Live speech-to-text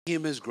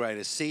Him as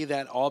greater. See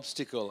that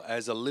obstacle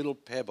as a little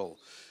pebble.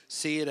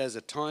 See it as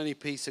a tiny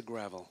piece of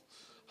gravel.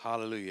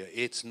 Hallelujah.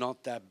 It's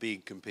not that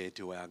big compared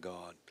to our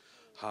God.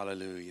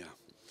 Hallelujah.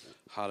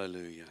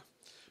 Hallelujah.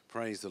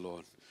 Praise the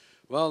Lord.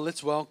 Well,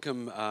 let's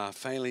welcome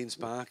Faylene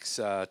Sparks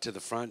to the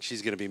front.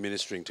 She's going to be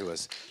ministering to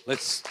us.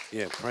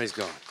 Praise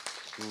God.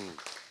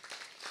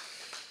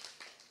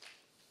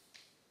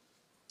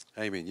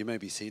 Amen. You may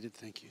be seated.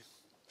 Thank you.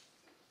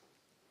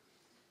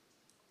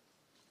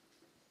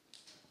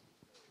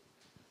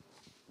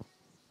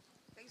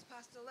 Thanks,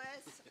 Pastor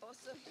Les.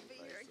 Awesome to be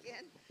here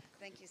again.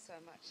 Thank you so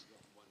much.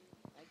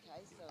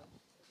 Okay, so.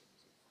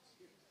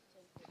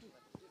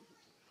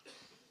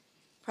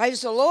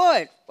 Praise the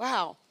Lord.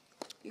 Wow.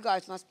 You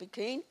guys must be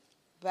keen.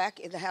 Back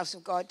in the house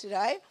of God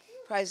today.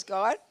 Praise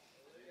God.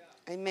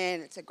 Amen.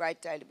 It's a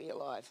great day to be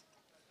alive.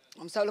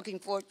 I'm so looking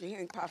forward to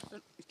hearing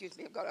Pastor. Excuse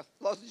me, I've got a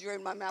lozenge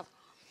in my mouth.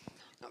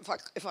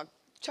 If I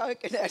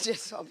choke it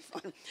out, I'll be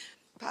fine.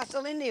 Pastor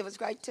Lindy, it was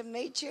great to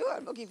meet you.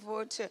 I'm looking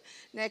forward to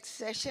next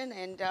session,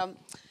 and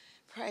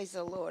praise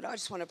the Lord. I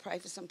just want to pray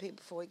for some people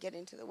before we get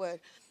into the word.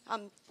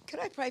 Could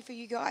I pray for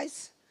you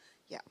guys?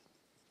 Yeah.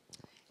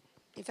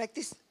 In fact,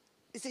 is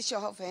this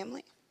your whole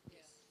family? Yes.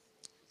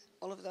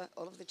 All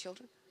of the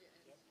children?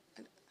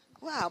 Yes.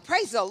 Wow,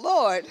 praise the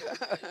Lord.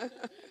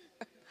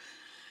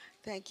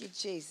 Thank you,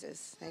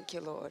 Jesus. Thank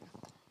you, Lord.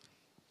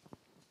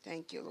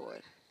 Thank you,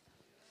 Lord.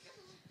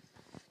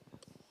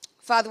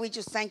 Father, we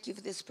just thank you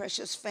for this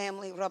precious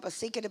family.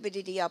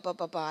 The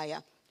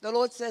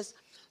Lord says,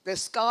 the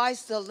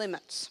sky's the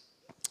limits.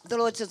 The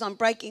Lord says, I'm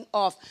breaking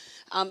off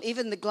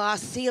even the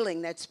glass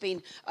ceiling that's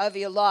been over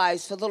your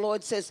lives. For the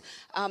Lord says,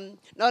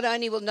 not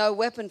only will no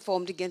weapon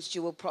formed against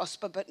you will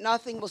prosper, but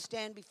nothing will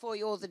stand before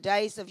you all the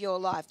days of your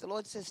life. The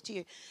Lord says to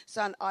you,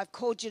 son, I've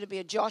called you to be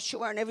a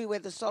Joshua, and everywhere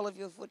the sole of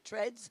your foot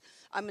treads,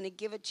 I'm going to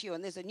give it to you.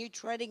 And there's a new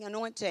treading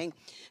anointing.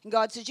 And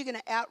God says, you're going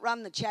to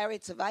outrun the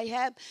chariots of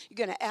Ahab.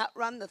 You're going to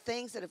outrun the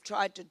things that have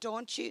tried to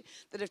daunt you,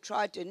 that have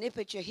tried to nip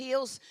at your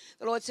heels.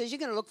 The Lord says, you're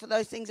going to look for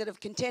those things that have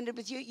contended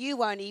with you. You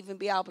won't even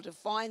be able to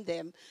find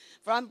them.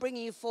 For I'm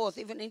bringing you forth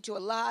even into a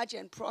large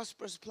and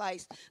prosperous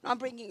place. And I'm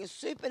bringing a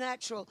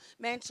supernatural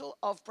mantle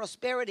of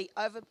prosperity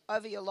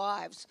over your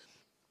lives.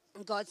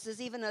 And God says,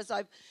 even as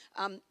I've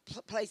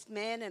placed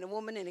man and a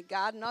woman in a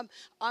garden,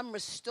 I'm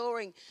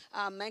restoring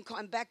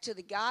mankind back to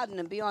the garden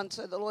and beyond.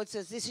 So the Lord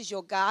says, this is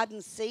your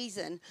garden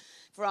season.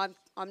 For I'm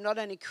not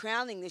only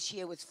crowning this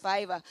year with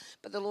favor,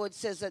 but the Lord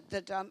says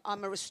that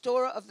I'm a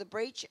restorer of the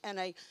breach and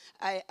a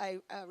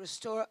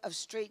restorer of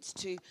streets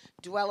to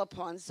dwell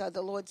upon. So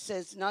the Lord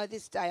says, no,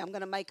 this day I'm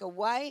going to make a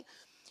way,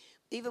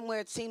 even where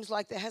it seems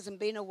like there hasn't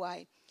been a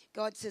way.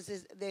 God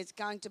says there's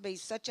going to be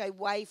such a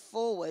way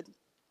forward.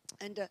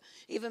 And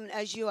even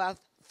as you are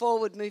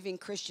forward-moving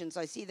Christians,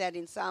 I see that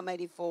in Psalm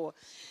 84,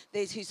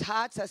 there's whose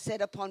hearts are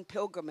set upon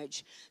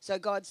pilgrimage. So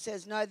God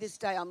says, no, this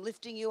day I'm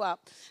lifting you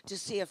up to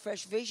see a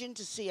fresh vision,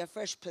 to see a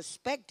fresh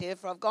perspective,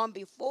 for I've gone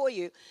before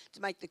you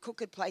to make the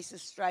crooked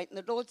places straight. And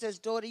the Lord says,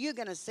 daughter, you're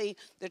going to see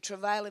the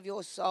travail of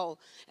your soul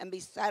and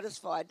be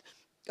satisfied.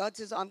 God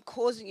says, I'm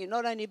causing you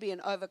not only to be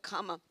an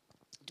overcomer,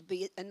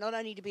 and not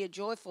only to be a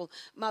joyful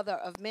mother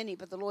of many,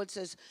 but the Lord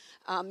says,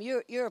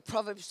 you're a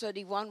Proverbs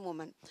 31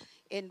 woman,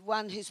 and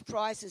one whose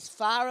price is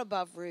far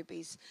above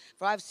rubies.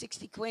 For I have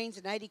 60 queens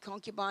and 80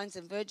 concubines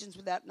and virgins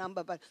without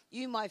number, but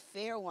you, my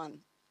fair one,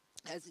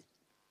 has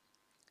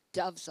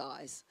dove's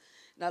eyes.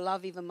 And I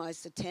love even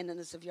most the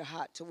tenderness of your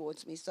heart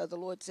towards me. So the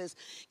Lord says,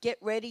 get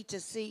ready to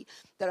see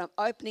that I'm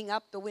opening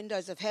up the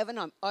windows of heaven.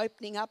 I'm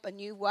opening up a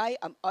new way.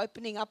 I'm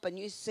opening up a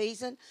new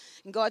season.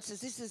 And God says,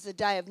 this is the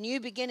day of new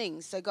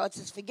beginnings. So God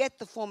says, forget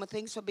the former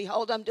things, for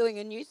behold, I'm doing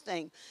a new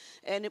thing.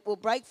 And it will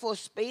break forth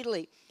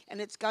speedily. And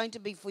it's going to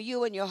be for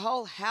you and your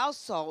whole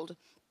household.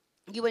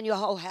 You and your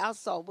whole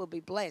household will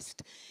be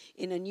blessed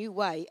in a new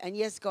way. And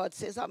yes, God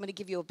says, I'm going to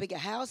give you a bigger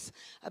house,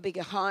 a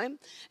bigger home.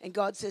 And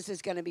God says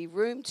there's going to be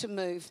room to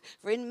move.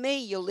 For in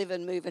me you'll live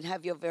and move and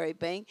have your very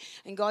being.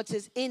 And God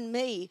says, in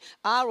me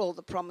are all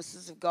the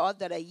promises of God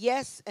that are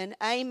yes and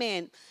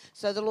amen.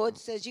 So the Lord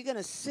says, you're going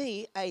to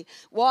see a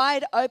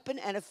wide open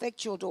and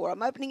effectual door.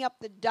 I'm opening up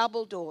the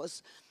double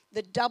doors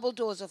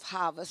of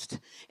harvest,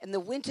 and the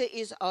winter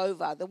is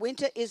over. The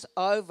winter is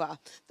over.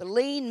 The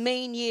lean,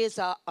 mean years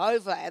are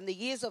over, and the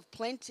years of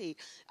plenty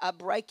are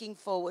breaking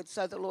forward.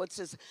 So the Lord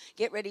says,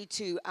 get ready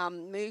to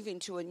move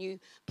into a new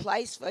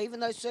place. For even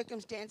though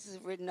circumstances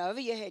have ridden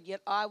over your head,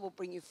 yet I will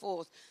bring you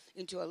forth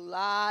into a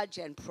large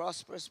and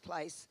prosperous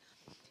place.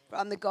 For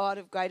I'm the God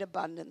of great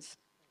abundance.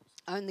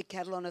 I own the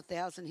cattle on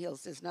 1,000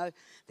 hills.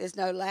 There's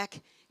no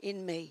lack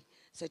in me.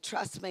 So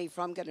trust me, for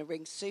I'm going to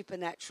bring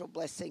supernatural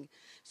blessing,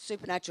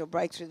 supernatural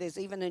breakthrough.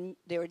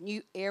 There are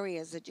new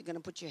areas that you're going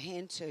to put your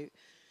hand to.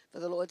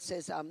 For the Lord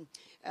says,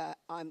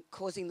 I'm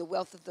causing the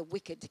wealth of the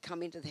wicked to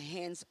come into the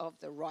hands of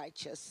the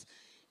righteous.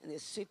 And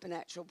there's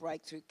supernatural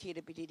breakthrough.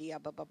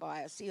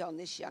 I see on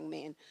this young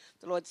man,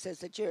 the Lord says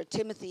that you're a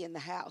Timothy in the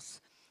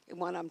house, and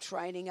one I'm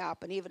training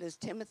up. And even as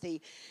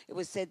Timothy, it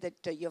was said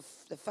that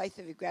the faith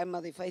of your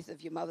grandmother, the faith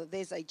of your mother,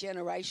 there's a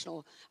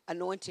generational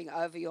anointing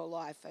over your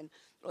life. And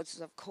Lord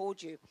says, I've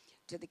called you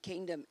to the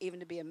kingdom, even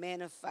to be a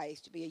man of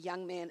faith, to be a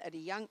young man at a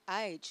young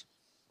age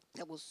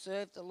that will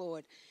serve the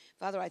Lord.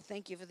 Father, I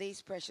thank you for these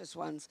precious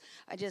ones.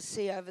 I just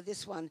see over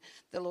this one,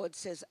 the Lord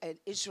says, an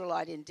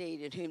Israelite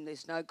indeed, in whom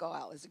there's no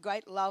guile. There's a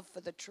great love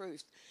for the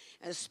truth,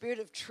 and the spirit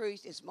of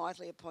truth is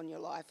mightily upon your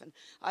life. And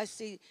I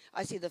see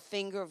the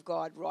finger of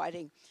God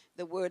writing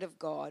the word of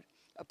God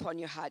upon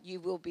your heart. You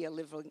will be a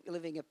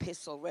living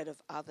epistle read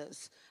of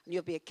others, and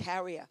you'll be a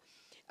carrier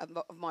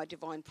of my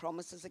divine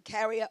promises, a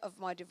carrier of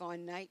my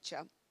divine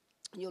nature.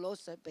 And you'll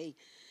also be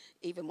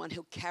even one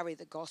who'll carry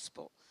the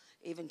gospel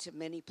even to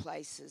many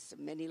places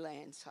and many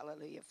lands.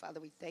 Hallelujah. Father,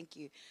 we thank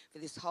you for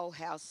this whole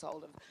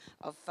household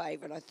of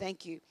favor. And I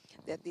thank you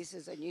that this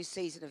is a new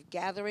season of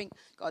gathering.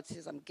 God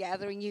says, I'm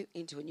gathering you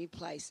into a new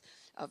place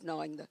of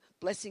knowing the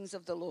blessings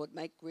of the Lord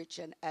make rich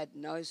and add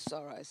no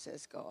sorrow,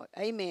 says God.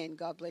 Amen.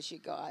 God bless you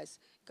guys.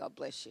 God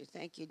bless you.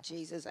 Thank you,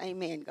 Jesus.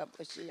 Amen. God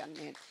bless you, young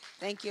man.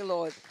 Thank you,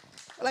 Lord.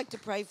 I'd like to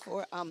pray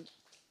for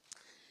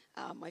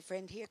my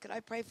friend here. Could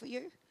I pray for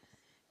you?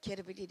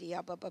 The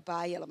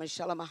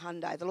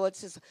Lord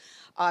says,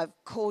 I've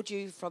called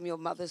you from your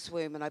mother's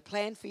womb, and I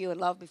planned for you in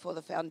love before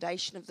the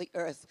foundation of the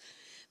earth.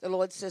 The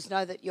Lord says,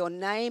 know that your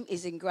name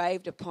is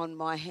engraved upon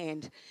my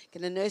hand.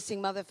 Can a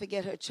nursing mother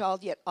forget her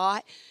child? Yet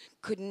I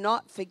could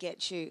not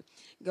forget you.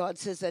 God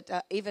says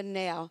that even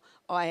now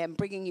I am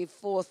bringing you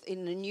forth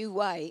in a new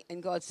way.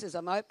 And God says,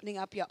 I'm opening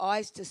up your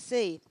eyes to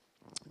see.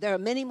 There are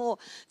many more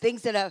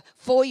things that are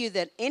for you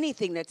than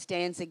anything that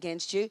stands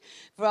against you.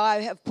 For I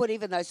have put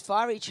even those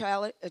fiery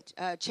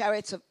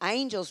chariots of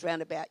angels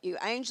round about you,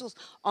 angels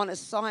on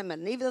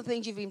assignment, and even the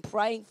things you've been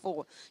praying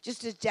for,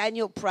 just as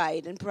Daniel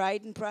prayed and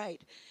prayed and prayed.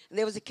 And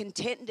there was a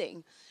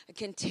contending,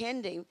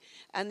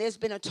 and there's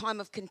been a time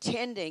of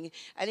contending.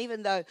 And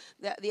even though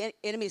the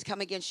enemy has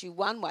come against you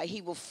one way,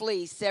 he will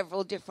flee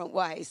several different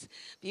ways.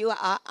 But you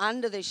are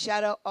under the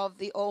shadow of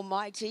the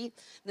Almighty.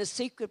 The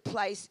secret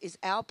place is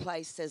our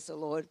place, says the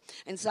Lord.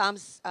 In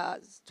Psalms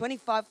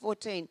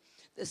 25:14,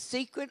 the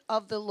secret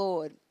of the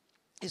Lord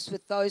is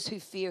with those who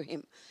fear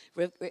him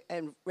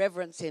and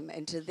reverence him,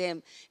 and to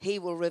them he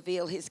will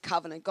reveal his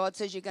covenant. God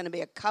says you're going to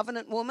be a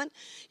covenant woman.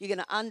 You're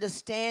going to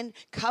understand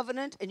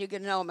covenant, and you're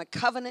going to know I'm a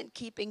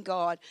covenant-keeping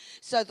God.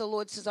 So the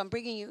Lord says, I'm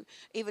bringing you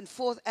even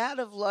forth out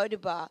of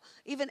Lodebar,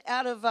 even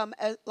out of,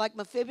 like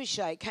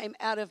Mephibosheth came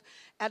out of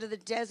the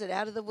desert,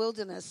 out of the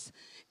wilderness,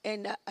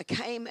 and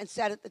came and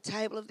sat at the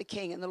table of the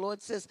king. And the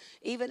Lord says,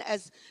 even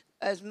as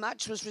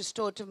much was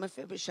restored to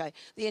Mephibosheth,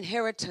 the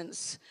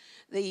inheritance,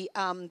 the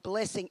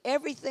blessing,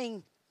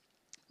 everything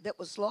that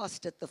was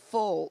lost at the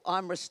fall,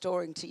 I'm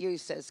restoring to you,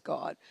 says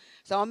God.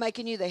 So I'm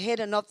making you the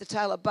head and not the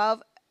tail,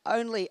 above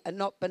only and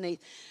not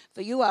beneath.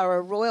 For you are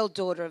a royal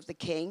daughter of the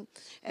king.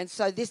 And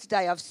so this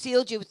day I've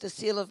sealed you with the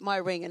seal of my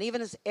ring. And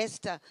even as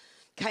Esther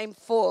came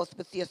forth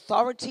with the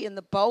authority and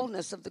the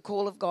boldness of the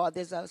call of God,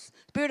 there's a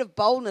spirit of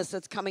boldness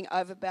that's coming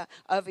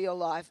over your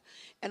life.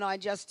 And I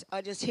just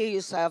hear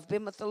you say, I've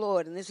been with the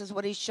Lord, and this is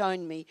what he's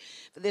shown me.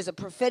 But there's a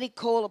prophetic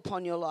call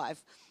upon your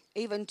life,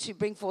 even to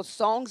bring forth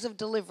songs of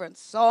deliverance,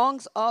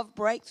 songs of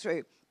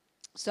breakthrough.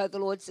 So the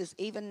Lord says,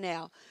 even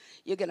now,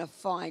 you're going to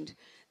find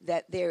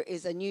that there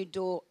is a new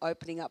door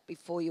opening up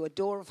before you, a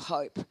door of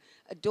hope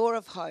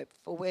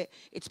for where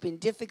it's been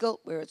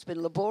difficult, where it's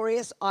been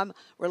laborious. I'm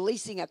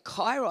releasing a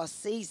Kairos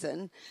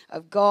season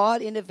of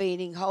God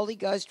intervening, Holy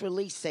Ghost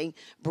releasing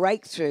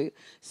breakthrough.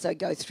 So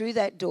go through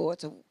that door.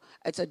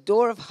 It's a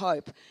door of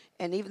hope.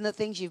 And even the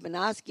things you've been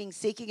asking,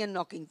 seeking, and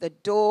knocking, the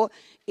door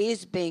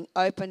is being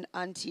opened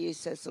unto you,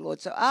 says the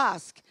Lord. So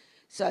ask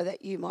so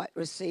that you might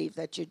receive,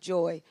 that your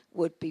joy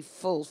would be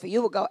full. For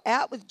you will go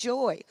out with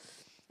joy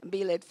and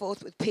be led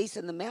forth with peace,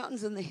 and the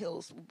mountains and the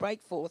hills will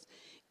break forth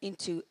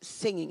into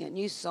singing a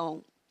new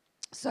song.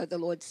 So the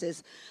Lord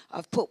says,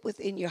 I've put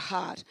within your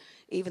heart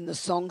even the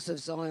songs of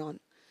Zion.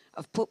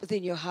 I've put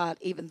within your heart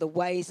even the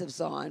ways of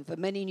Zion. For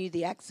many knew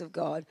the acts of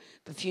God,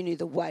 but few knew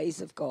the ways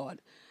of God.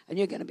 And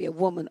you're going to be a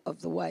woman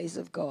of the ways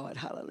of God.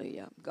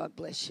 Hallelujah. God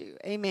bless you.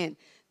 Amen.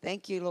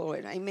 Thank you,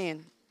 Lord.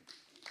 Amen.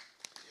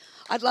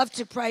 I'd love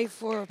to pray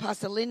for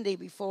Pastor Lindy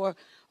before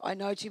I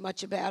know too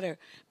much about her.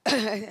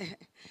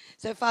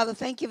 So, Father,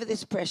 thank you for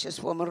this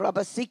precious woman.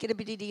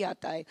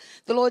 The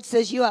Lord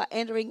says you are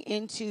entering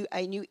into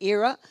a new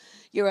era.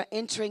 You are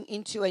entering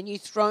into a new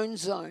throne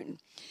zone.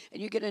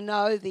 And you're going to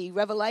know the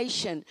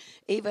revelation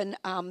even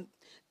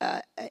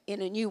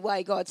in a new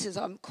way. God says,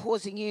 I'm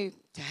causing you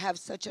to have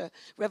such a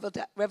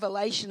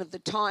revelation of the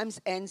times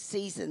and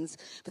seasons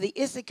for the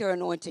Issachar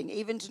anointing,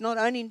 even to not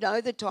only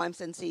know the times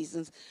and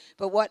seasons,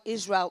 but what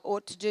Israel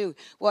ought to do,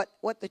 what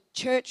the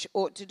church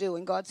ought to do.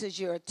 And God says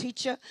you're a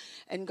teacher,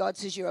 and God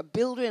says you're a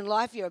builder in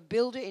life, you're a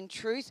builder in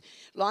truth,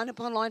 line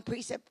upon line,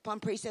 precept upon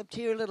precept,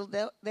 here a little,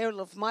 there a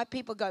little. If my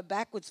people go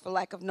backwards for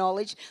lack of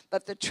knowledge,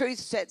 but the truth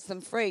sets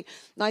them free.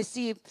 And I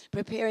see you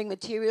preparing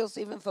materials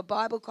even for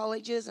Bible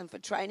colleges and for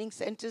training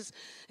centers,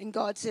 and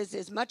God says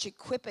there's much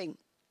equipping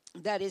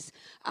that is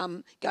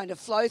going to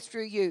flow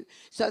through you.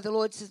 So the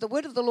Lord says, the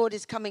word of the Lord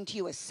is coming to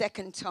you a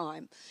second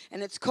time.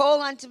 And it's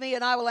call unto me,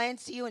 and I will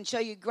answer you and show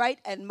you great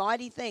and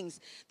mighty things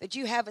that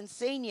you haven't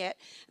seen yet.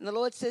 And the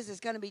Lord says there's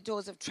going to be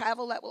doors of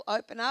travel that will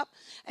open up,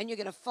 and you're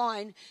going to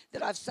find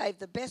that I've saved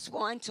the best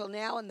wine till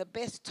now and the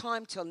best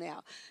time till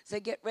now. So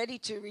get ready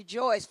to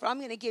rejoice, for I'm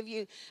going to give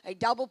you a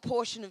double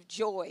portion of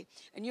joy,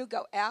 and you'll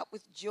go out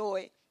with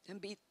joy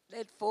and be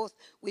led forth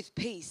with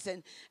peace,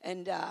 and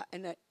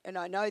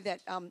I know that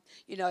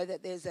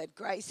that there's that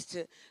grace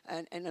to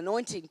an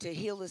anointing to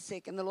heal the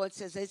sick, and the Lord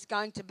says there's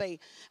going to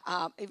be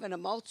even a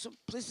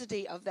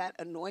multiplicity of that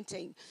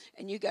anointing,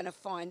 and you're going to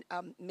find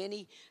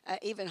many,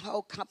 even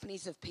whole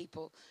companies of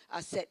people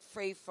are set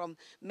free from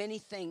many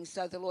things.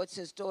 So the Lord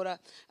says, daughter,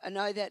 I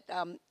know that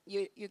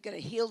you're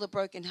going to heal the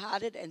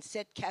brokenhearted and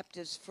set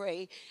captives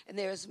free, and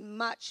there is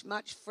much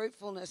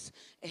fruitfulness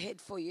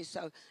ahead for you.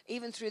 So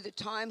even through the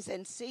times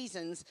and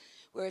seasons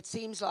where it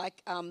seems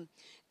like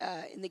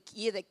in the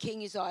year that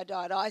King Uzziah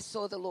died, I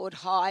saw the Lord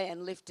high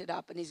and lifted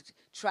up, and his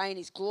train,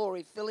 his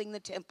glory, filling the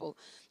temple.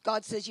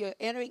 God says you're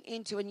entering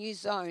into a new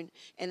zone,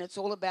 and it's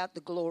all about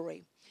the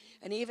glory.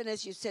 And even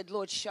as you said,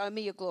 Lord, show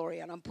me your glory.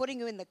 And I'm putting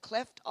you in the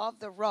cleft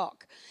of the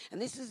rock.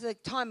 And this is a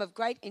time of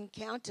great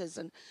encounters.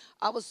 And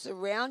I will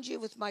surround you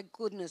with my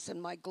goodness and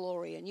my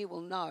glory. And you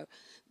will know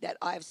that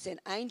I have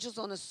sent angels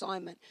on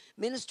assignment,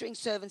 ministering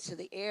servants to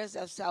the heirs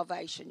of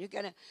salvation. You're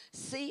going to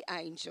see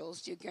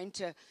angels. You're going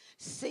to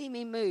see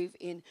me move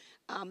in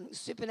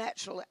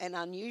supernatural and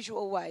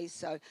unusual ways.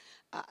 So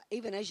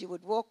even as you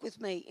would walk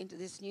with me into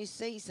this new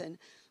season,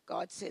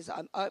 God says,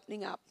 I'm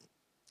opening up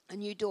a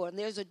new door, and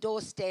there's a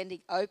door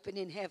standing open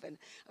in heaven.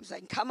 I'm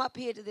saying, come up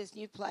here to this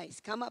new place.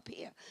 Come up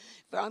here,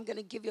 for I'm going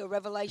to give you a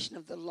revelation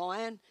of the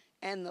lion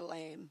and the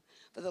lamb.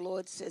 For the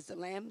Lord says, the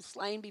lamb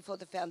slain before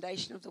the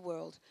foundation of the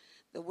world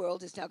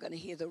is now going to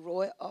hear the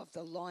roar of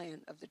the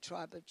lion of the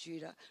tribe of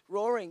Judah,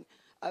 roaring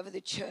over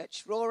the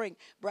church, roaring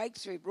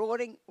breakthrough,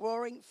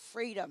 roaring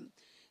freedom.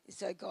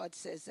 So God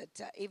says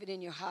that even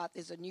in your heart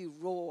there's a new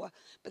roar,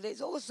 but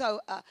there's also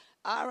a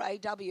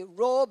R-A-W,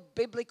 raw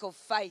biblical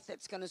faith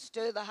that's going to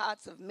stir the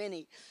hearts of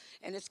many,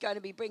 and it's going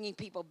to be bringing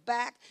people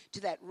back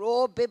to that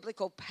raw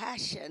biblical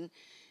passion.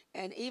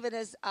 And even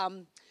as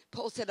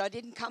Paul said, I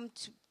didn't come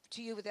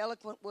to you with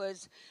eloquent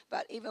words,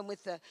 but even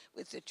with the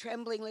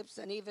trembling lips,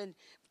 and even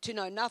to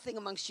know nothing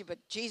amongst you but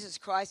Jesus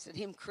Christ and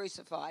him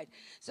crucified.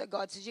 So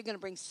God says you're going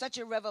to bring such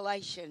a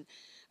revelation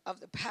of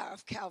the power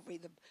of Calvary,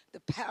 the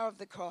power of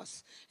the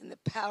cross, and the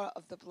power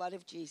of the blood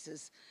of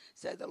Jesus.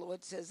 So the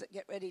Lord says,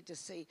 get ready to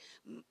see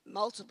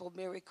multiple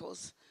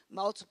miracles,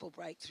 multiple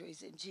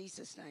breakthroughs in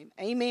Jesus' name.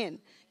 Amen.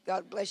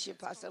 God bless you,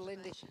 Pastor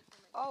Lindy.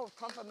 Oh,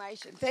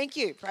 confirmation. Thank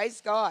you. Praise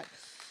God.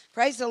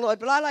 Praise the Lord.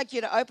 But I'd like you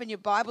to open your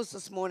Bibles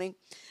this morning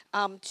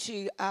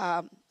to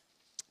the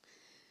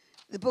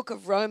book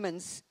of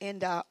Romans.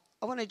 And I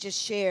want to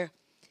just share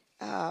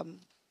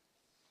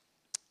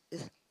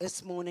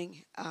this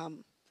morning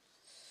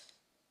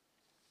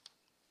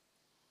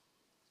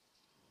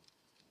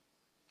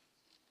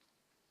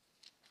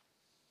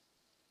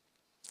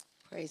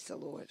praise the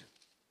Lord.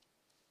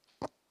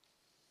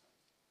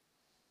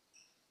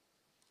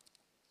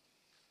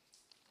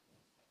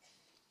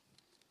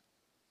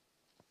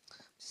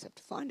 Just have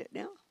to find it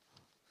now.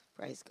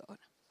 Praise God.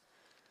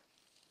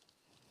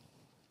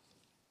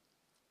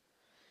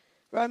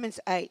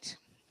 Romans 8.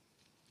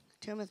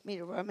 Turn with me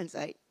to Romans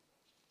 8.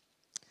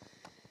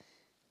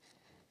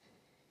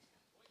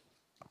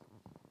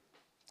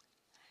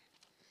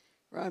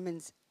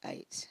 Romans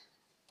 8.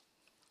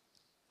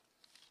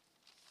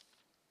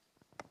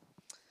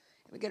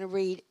 We're going to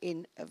read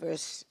in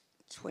verse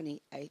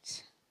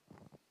 28.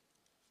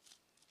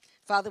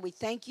 Father, we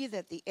thank you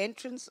that the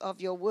entrance of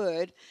your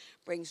word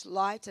brings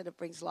light and it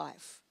brings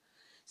life.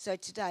 So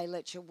today,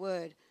 let your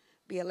word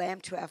be a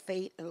lamp to our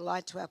feet and a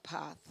light to our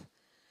path.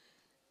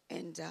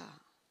 And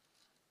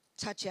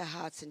touch our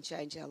hearts and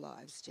change our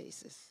lives,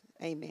 Jesus.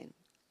 Amen.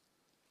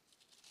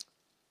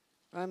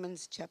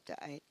 Romans chapter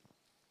 8. It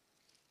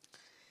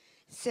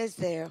says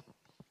there,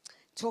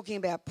 talking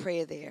about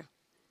prayer there,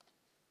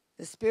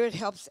 the Spirit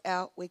helps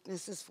our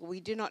weaknesses, for we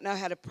do not know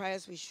how to pray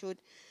as we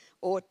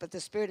ought, but the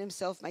Spirit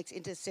himself makes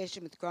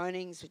intercession with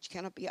groanings which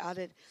cannot be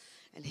uttered.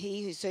 And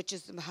he who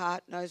searches the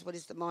heart knows what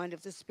is the mind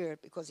of the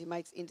Spirit, because he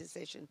makes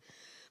intercession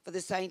for the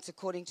saints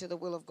according to the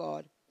will of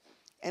God.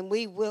 And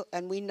we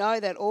know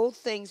that all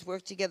things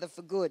work together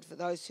for good for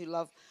those who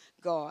love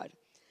God.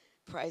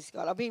 Praise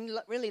God. I've been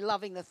really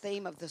loving the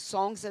theme of the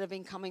songs that have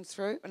been coming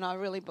through, and I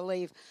really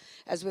believe,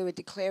 as we were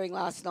declaring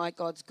last night,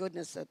 God's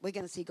goodness, that we're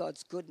going to see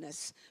God's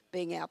goodness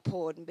being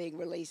outpoured and being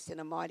released in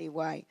a mighty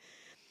way.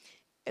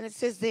 And it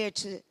says there,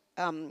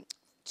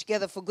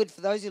 together for good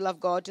for those who love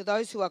God, to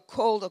those who are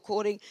called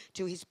according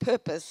to his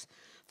purpose,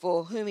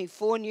 for whom he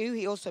foreknew,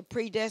 he also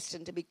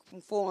predestined to be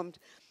conformed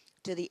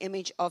to the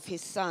image of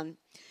his Son.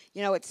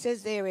 You know, it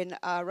says there in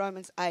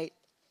Romans 8,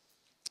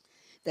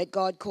 that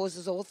God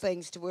causes all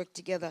things to work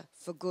together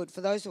for good,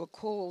 for those who are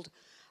called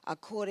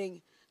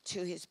according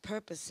to his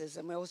purposes.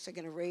 And we're also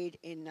going to read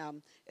in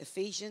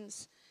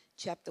Ephesians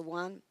chapter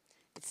 1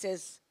 It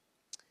says,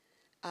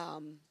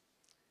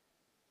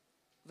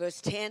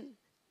 verse 10,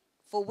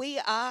 for we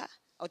are,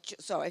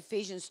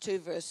 Ephesians 2,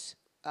 verse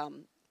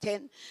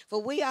 10,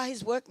 for we are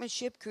his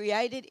workmanship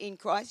created in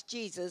Christ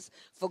Jesus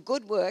for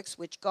good works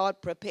which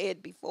God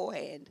prepared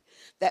beforehand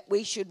that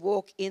we should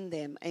walk in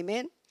them.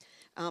 Amen.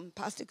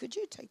 Pastor, could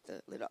you take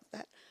the lid off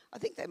that? I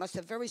think they must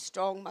have very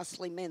strong,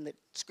 muscly men that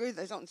screw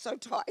those on so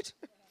tight.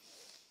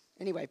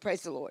 Anyway,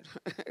 praise the Lord.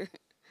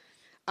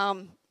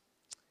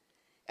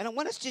 And I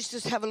want us to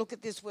just have a look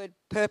at this word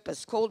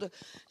purpose, called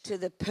to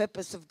the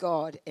purpose of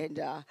God. And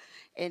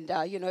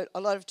you know,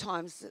 a lot of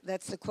times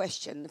that's the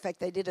question. In fact,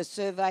 they did a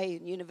survey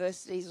in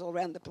universities all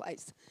around the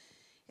place.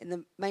 And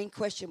the main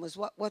question was,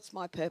 what's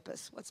my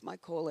purpose? What's my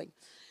calling?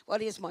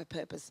 What is my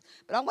purpose?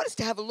 But I want us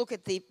to have a look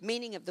at the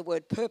meaning of the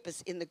word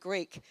purpose in the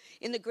Greek.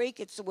 In the Greek,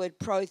 it's the word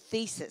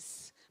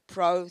prothesis.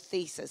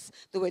 Prothesis.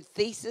 The word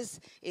thesis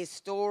is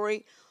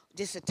story,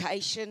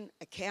 dissertation,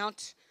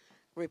 account,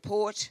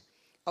 report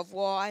of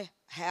why,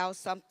 how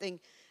something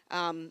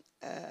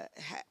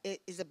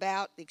is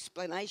about, the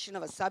explanation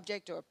of a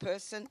subject or a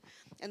person.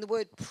 And the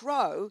word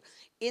pro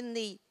in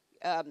the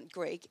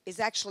Greek is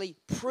actually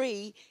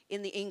pre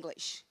in the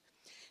English.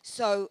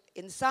 So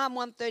in Psalm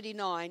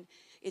 139,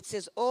 it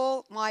says,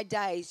 all my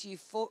days you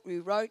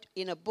wrote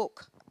in a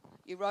book.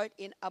 You wrote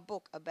in a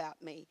book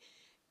about me.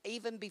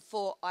 Even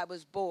before I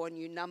was born,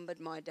 you numbered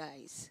my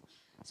days.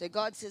 So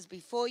God says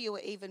before you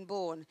were even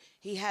born,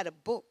 he had a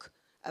book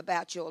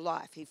about your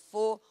life. He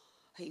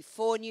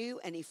foreknew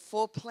and he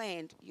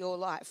foreplanned your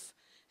life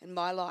and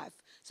my life.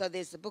 So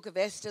there's the book of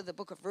Esther, the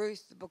book of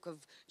Ruth, the book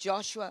of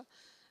Joshua,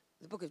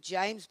 the book of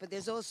James, but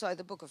there's also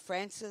the book of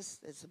Francis,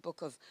 there's the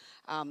book of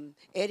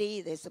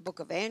Eddie, there's the book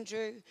of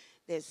Andrew,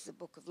 there's the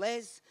book of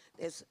Les.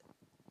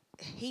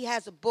 He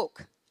has a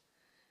book.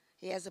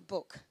 He has a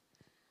book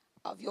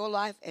of your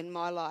life and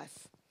my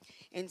life.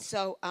 And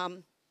so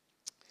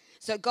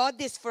so God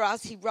did this for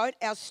us. He wrote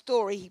our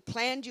story. He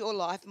planned your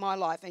life, my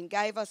life, and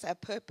gave us our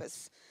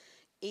purpose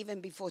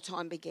even before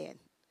time began.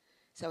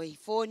 So he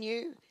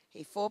foreknew,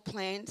 he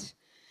foreplanned.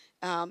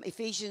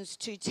 Ephesians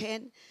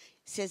 2:10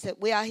 says that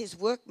we are his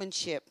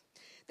workmanship.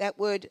 That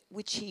word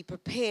which he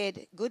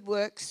prepared, good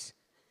works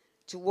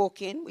to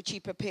walk in, which he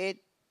prepared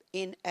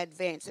in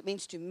advance. It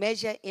means to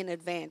measure in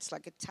advance,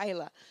 like a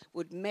tailor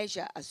would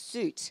measure a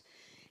suit.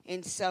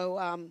 And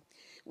so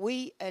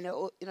we,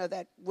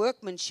 that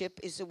workmanship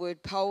is the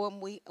word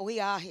poem. We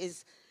are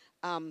his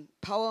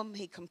poem.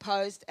 He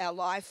composed our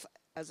life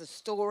as a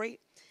story.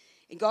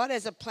 And God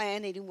has a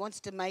plan, and he wants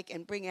to make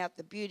and bring out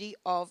the beauty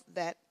of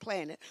that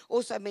plan. It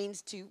also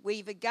means to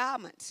weave a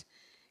garment.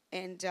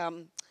 And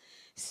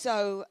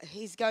so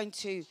he's going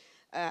to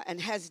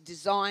and has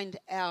designed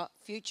our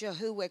future,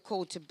 who we're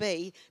called to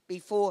be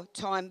before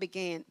time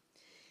began.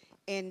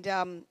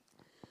 And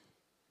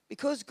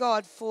because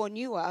God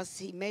foreknew us,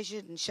 he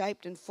measured and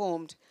shaped and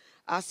formed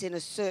us in a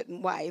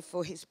certain way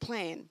for his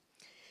plan.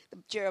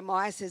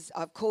 Jeremiah says,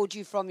 I've called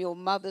you from your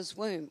mother's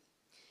womb.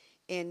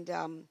 And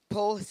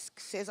Paul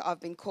says,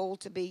 I've been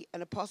called to be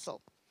an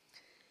apostle.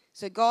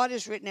 So God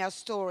has written our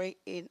story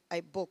in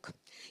a book.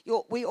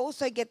 We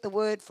also get the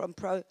word from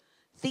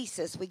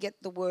prothesis. We get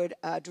the word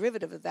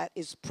derivative of that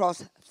is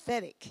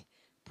prosthetic.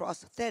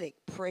 Prosthetic,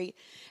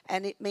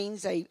 and it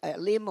means a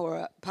limb or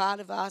a part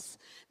of us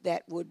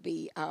that would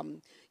be,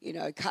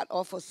 cut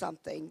off or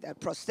something. That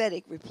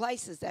prosthetic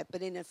replaces that,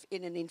 but in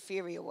an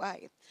inferior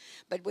way.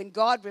 But when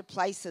God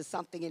replaces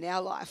something in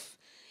our life,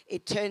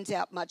 it turns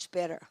out much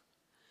better.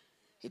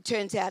 It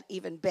turns out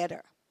even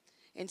better.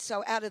 And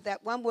so out of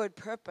that one word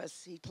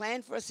purpose, he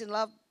planned for us in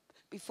love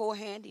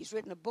beforehand. He's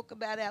written a book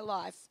about our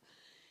life.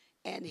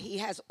 And he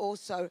has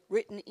also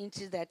written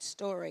into that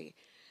story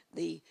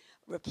the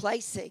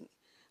replacing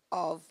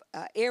of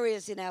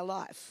areas in our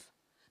life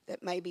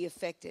that may be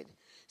affected.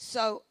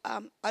 So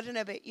I don't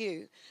know about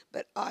you,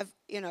 but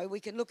we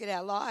can look at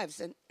our lives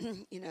and,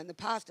 in the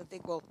past I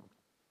think,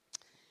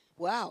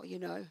 wow,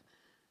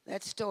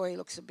 that story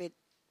looks a bit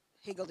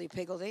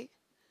higgledy-piggledy.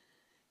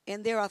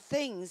 And there are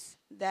things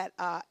that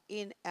are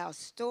in our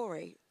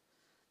story.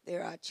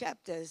 There are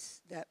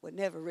chapters that were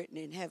never written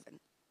in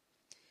heaven.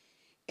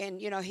 And,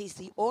 he's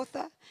the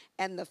author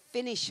and the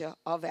finisher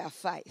of our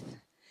faith.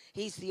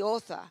 He's the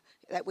author.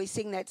 That we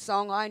sing that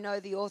song, I know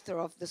the author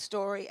of the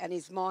story and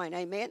is mine.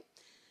 Amen?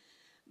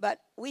 But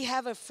we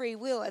have a free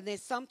will, and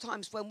there's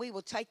sometimes when we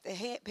will take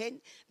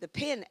the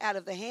pen out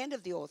of the hand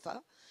of the author,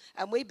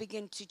 and we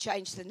begin to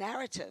change the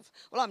narrative.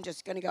 Well, I'm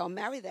just going to go and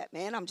marry that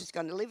man. I'm just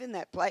going to live in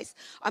that place.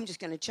 I'm just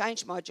going to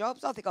change my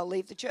jobs. I think I'll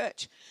leave the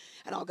church,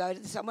 and I'll go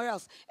to somewhere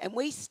else. And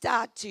we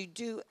start to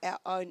do our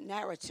own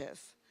narrative.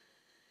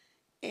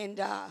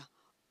 And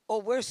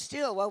or we're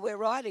still, while we're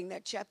writing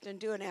that chapter and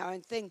doing our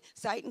own thing,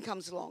 Satan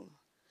comes along.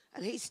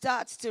 And he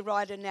starts to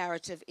write a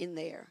narrative in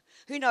there.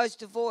 Who knows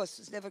divorce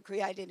was never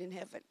created in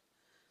heaven?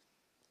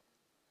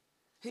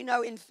 Who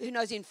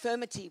knows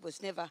infirmity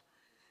was never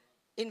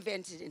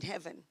invented in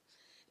heaven?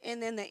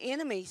 And then the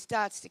enemy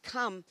starts to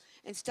come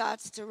and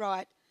starts to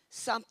write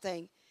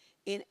something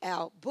in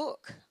our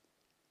book.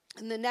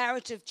 And the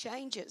narrative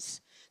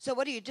changes. So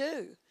what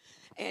do?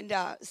 And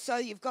so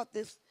you've got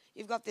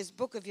this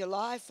book of your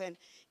life,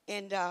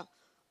 and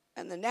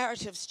the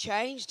narrative's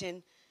changed,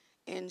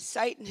 and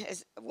Satan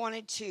has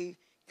wanted to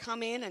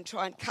come in and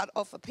try and cut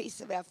off a piece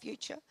of our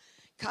future,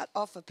 cut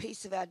off a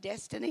piece of our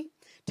destiny,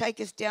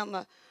 take us down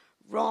the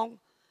wrong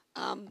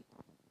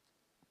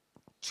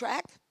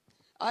track.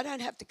 I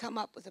don't have to come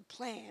up with a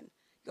plan.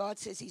 God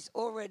says he's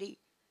already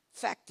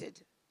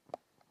factored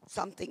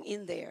something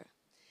in there.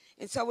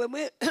 And so when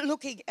we're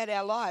looking at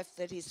our life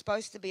that is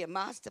supposed to be a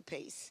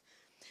masterpiece,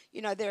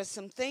 there are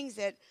some things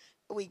that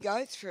we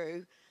go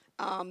through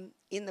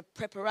in the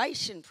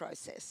preparation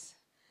process.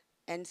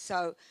 And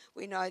so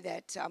we know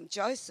that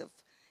Joseph,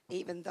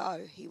 even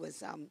though he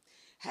was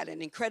had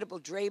an incredible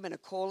dream and a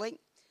calling,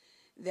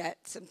 that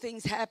some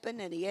things happened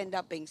and he ended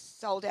up being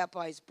sold out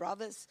by his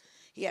brothers.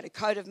 He had a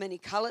coat of many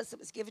colors that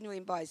was given to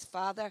him by his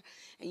father,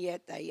 and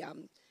yet they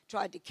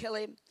tried to kill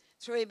him,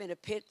 threw him in a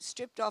pit,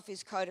 stripped off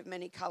his coat of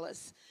many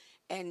colors,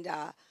 and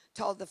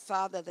told the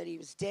father that he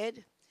was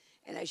dead.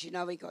 And as you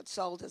know, he got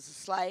sold as a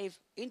slave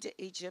into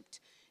Egypt,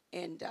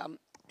 and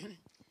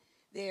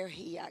there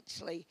he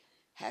actually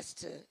has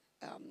to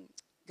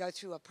go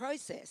through a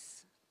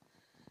process.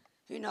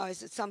 Who knows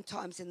that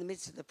sometimes in the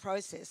midst of the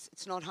process,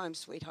 it's not home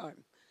sweet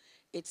home.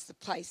 It's the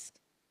place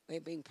we're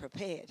being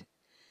prepared.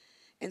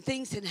 And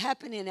things can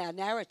happen in our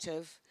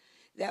narrative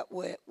that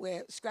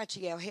we're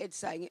scratching our heads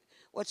saying,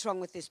 what's wrong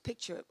with this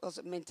picture? It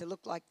wasn't meant to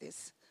look like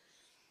this.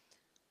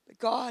 But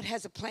God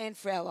has a plan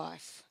for our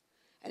life.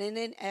 And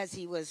then as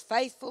he was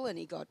faithful and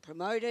he got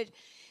promoted,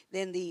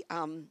 then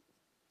and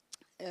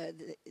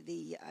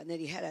then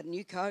he had a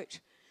new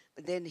coat.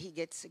 But then he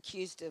gets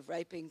accused of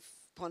raping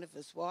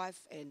Potiphar's wife,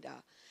 and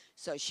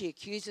so she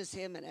accuses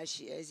him, and as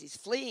he's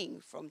fleeing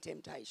from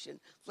temptation,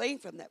 fleeing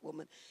from that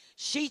woman,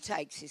 she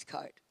takes his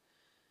coat.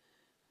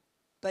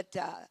 But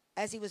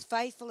as he was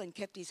faithful and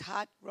kept his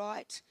heart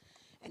right,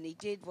 and he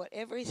did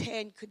whatever his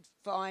hand could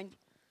find,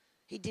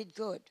 he did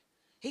good.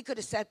 He could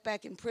have sat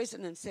back in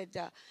prison and said,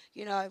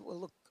 well,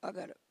 look,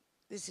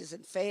 this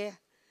isn't fair.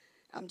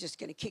 I'm just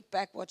going to kick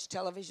back, watch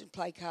television,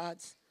 play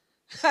cards.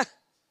 I'm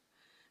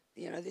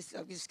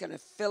just going to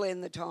fill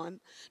in the time.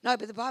 No,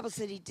 but the Bible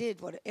said he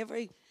did whatever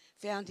he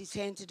found his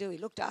hand to do. He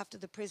looked after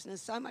the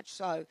prisoners, so much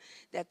so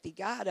that the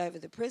guard over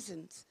the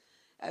prisons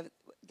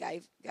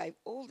gave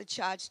all the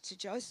charge to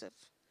Joseph.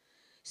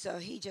 So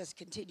he just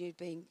continued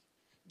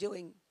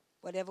doing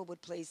whatever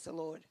would please the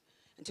Lord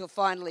until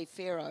finally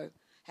Pharaoh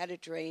had a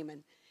dream.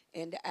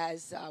 And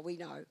as we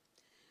know,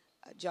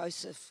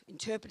 Joseph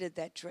interpreted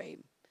that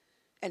dream,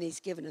 and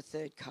he's given a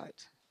third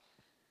coat.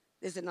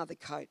 There's another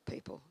coat,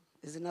 people.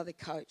 There's another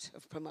coat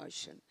of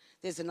promotion.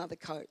 There's another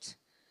coat.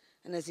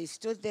 And as he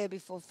stood there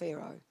before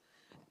Pharaoh,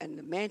 and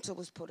the mantle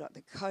was put on,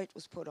 the coat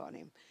was put on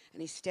him,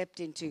 and he stepped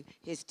into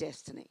his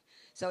destiny.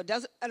 So it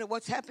doesn't matter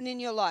what's happened in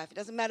your life. It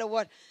doesn't matter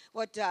what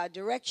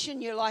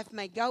direction your life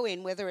may go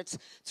in, whether it's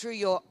through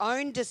your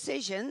own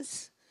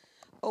decisions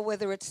or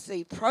whether it's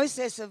the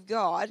process of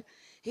God.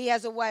 He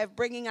has a way of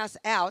bringing us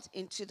out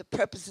into the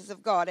purposes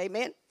of God.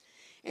 Amen?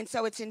 And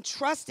so it's in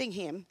trusting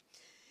him.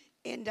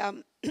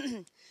 And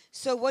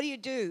so what do you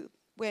do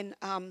when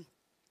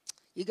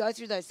you go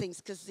through those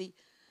things? Because the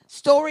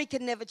story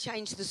can never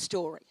change the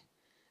story.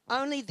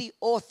 Only the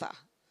author.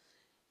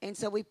 And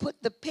so we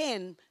put the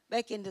pen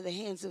back into the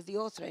hands of the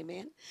author,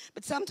 amen?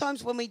 But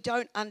sometimes when we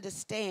don't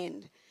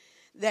understand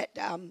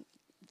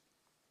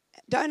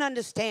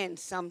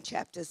some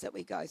chapters that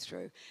we go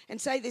through,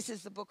 and say this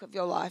is the book of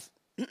your life,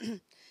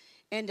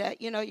 and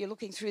you're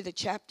looking through the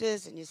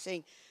chapters and you're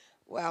seeing,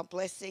 wow,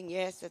 blessing,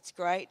 yes, that's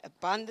great.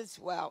 Abundance,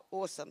 wow,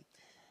 awesome.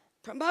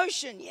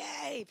 Promotion,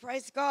 yay,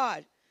 praise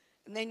God.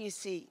 And then you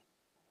see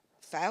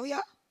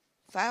failure.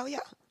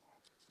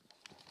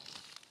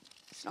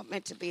 It's not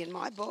meant to be in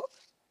my book.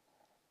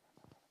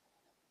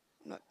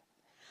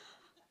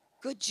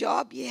 Good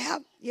job, yeah,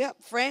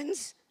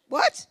 friends.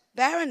 What?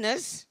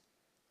 Barrenness?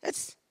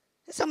 That's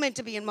not meant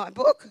to be in my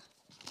book.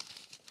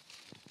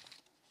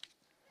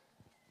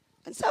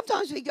 And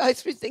sometimes we go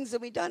through things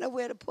and we don't know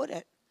where to put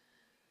it.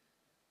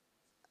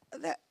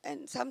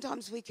 And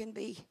sometimes we can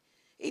be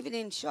even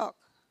in shock.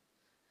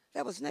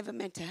 That was never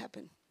meant to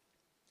happen.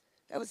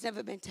 That was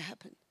never meant to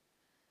happen.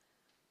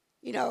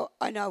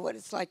 I know what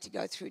it's like to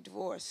go through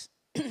divorce.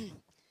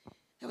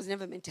 That was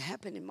never meant to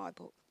happen in my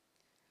book.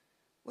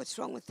 What's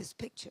wrong with this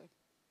picture?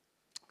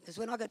 Because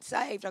when I got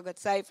saved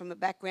from a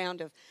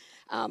background of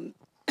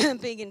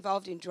being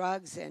involved in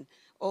drugs and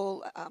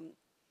all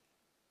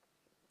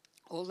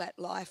that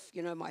life.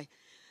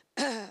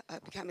 I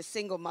became a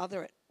single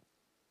mother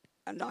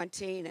at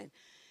 19,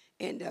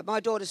 and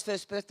my daughter's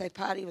first birthday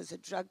party was a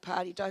dope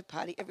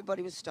party.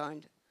 Everybody was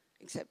stoned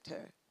except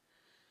her.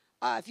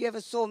 If you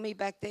ever saw me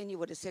back then, you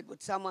would have said,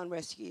 would someone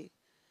rescue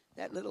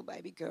that little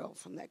baby girl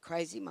from that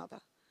crazy mother?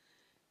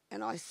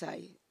 And I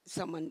say,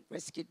 someone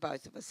rescued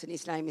both of us, and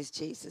his name is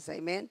Jesus,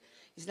 amen?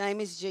 His name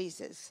is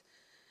Jesus.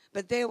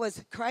 But there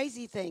was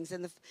crazy things,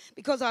 and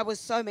because I was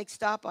so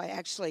mixed up, I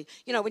actually,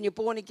 when you're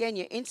born again,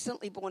 you're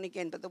instantly born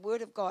again. But the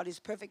Word of God is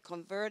perfect,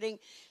 converting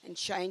and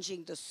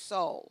changing the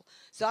soul.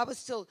 So I was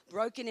still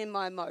broken in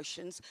my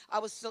emotions. I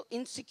was still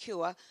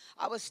insecure.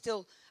 I was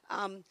still,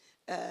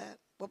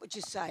 what would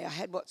you say? I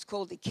had what's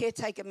called the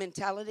caretaker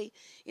mentality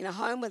in a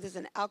home where there's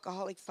an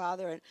alcoholic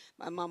father, and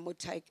my mum would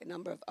take a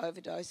number of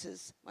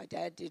overdoses. My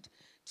dad did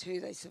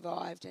too. They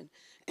survived,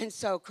 and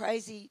so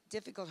crazy,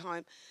 difficult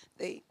home.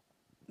 The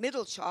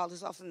middle child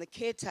is often the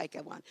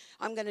caretaker one.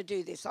 I'm going to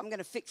do this. I'm going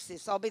to fix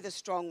this. I'll be the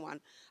strong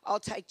one. I'll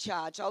take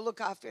charge. I'll look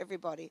after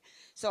everybody.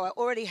 So I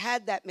already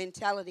had that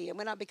mentality. And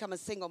when I become a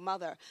single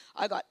mother,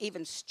 I got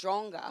even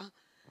stronger.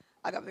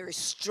 I got very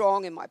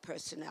strong in my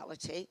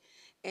personality.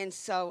 And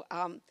so,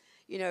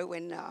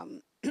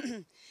 when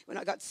when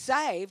I got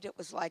saved, it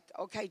was like,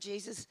 okay,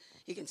 Jesus,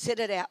 you can sit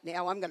it out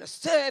now. I'm going to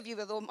serve you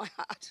with all my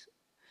heart.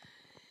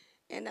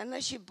 And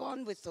unless you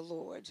bond with the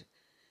Lord,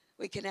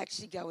 we can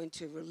actually go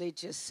into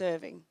religious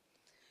serving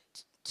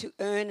to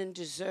earn and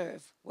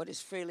deserve what is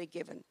freely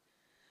given.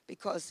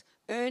 Because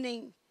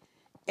earning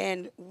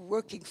and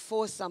working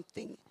for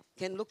something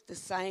can look the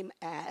same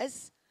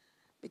as,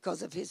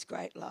 because of His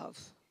great love,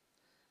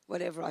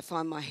 whatever I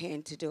find my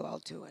hand to do, I'll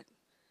do it.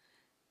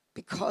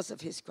 Because of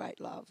His great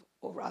love,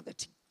 or rather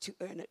to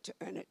earn it, to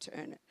earn it, to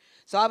earn it.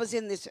 So I was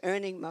in this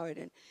earning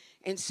mode,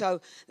 and so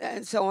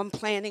I'm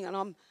planning,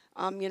 and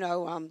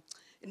the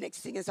next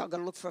thing is I've got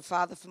to look for a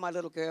father for my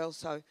little girl.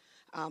 So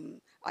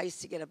I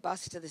used to get a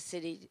bus to the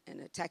city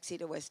and a taxi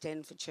to West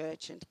End for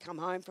church. And to come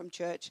home from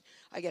church,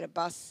 I get a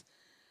bus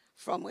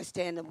from West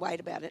End and wait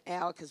about an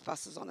hour, because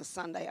buses on a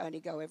Sunday only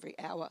go every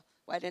hour.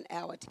 Wait an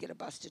hour to get a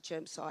bus to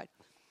Chermside.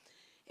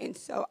 And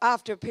so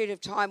after a period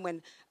of time,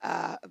 when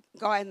a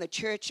guy in the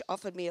church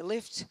offered me a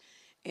lift,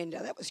 and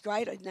that was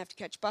great. I didn't have to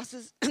catch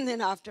buses. And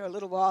then after a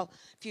little while,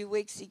 a few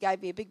weeks, he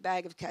gave me a big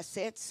bag of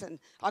cassettes, and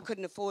I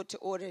couldn't afford to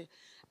order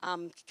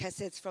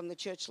cassettes from the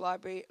church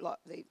library, like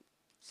the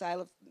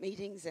sale of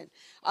meetings, and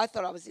I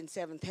thought I was in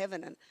seventh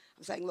heaven, and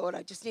I'm saying, Lord,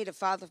 I just need a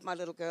father for my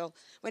little girl.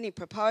 When he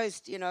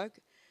proposed, a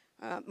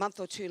month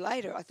or two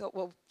later, I thought,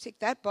 well, tick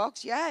that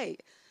box, yay.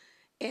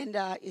 And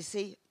you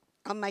see,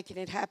 I'm making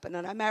it happen.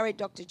 And I married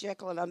Dr.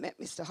 Jekyll, and I met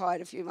Mr.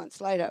 Hyde a few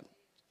months later.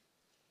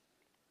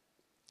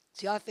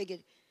 See, I figured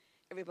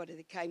everybody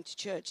that came to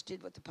church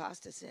did what the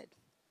pastor said,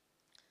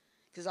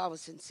 because I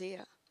was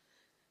sincere.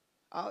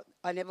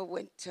 I never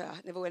went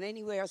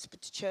anywhere else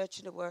but to church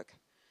and to work.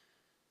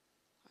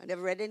 I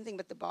never read anything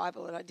but the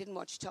Bible, and I didn't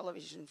watch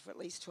television for at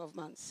least 12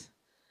 months.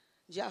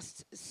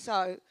 Just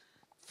so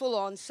full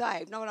on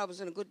saved. Not when I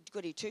was in a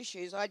goody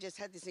two-shoes. I just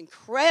had this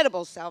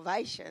incredible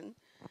salvation.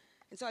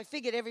 And so I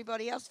figured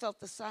everybody else felt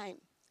the same.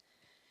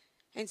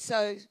 And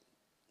so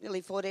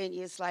nearly 14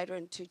 years later,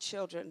 and 2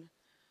 children,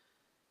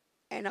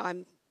 and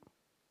I'm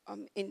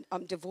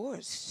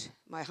divorced.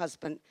 My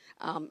husband,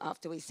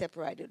 after we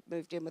separated,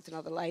 moved in with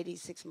another lady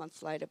 6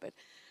 months later. But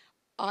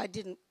I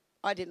didn't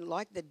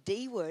like the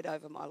D word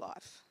over my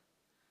life.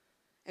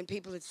 And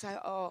people would say,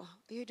 "Oh,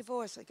 are you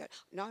divorced?" I go,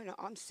 "No,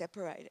 I'm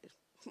separated."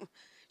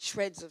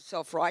 Shreds of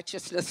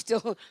self-righteousness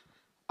still.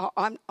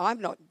 I'm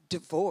not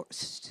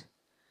divorced.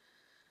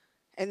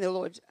 And the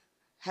Lord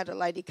had a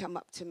lady come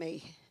up to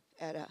me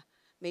at a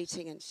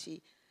meeting, and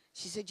she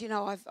said,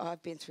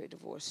 I've been through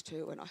divorce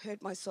too. And I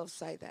heard myself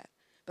say that.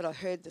 But I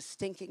heard the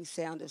stinking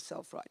sound of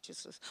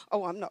self-righteousness.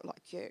 Oh, I'm not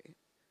like you.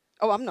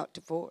 Oh, I'm not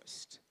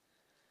divorced.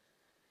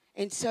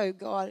 And so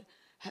God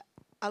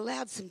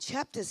allowed some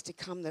chapters to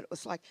come that it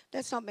was like,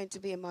 that's not meant to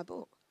be in my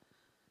book.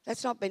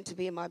 That's not meant to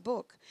be in my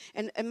book.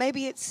 And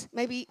maybe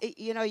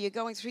you're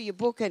going through your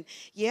book, and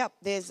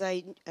there's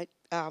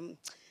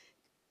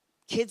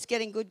kids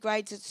getting good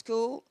grades at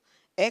school,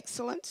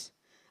 excellent.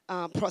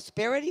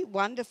 Prosperity,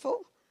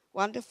 wonderful.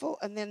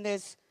 And then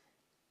there's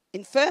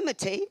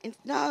infirmity.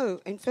 No.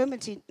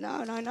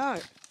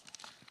 That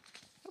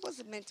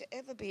wasn't meant to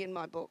ever be in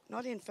my book,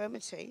 not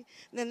infirmity.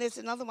 And then there's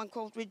another one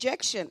called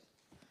rejection.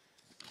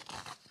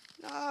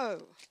 No,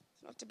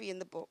 it's not to be in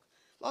the book.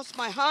 Lost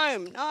my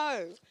home.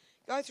 No.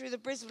 Go through the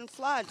Brisbane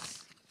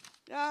floods.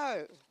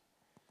 No.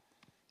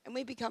 And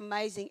we become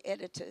amazing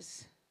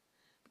editors,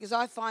 because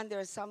I find there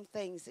are some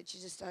things that you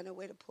just don't know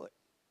where to put.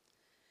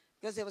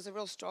 Because there was a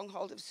real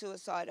stronghold of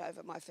suicide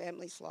over my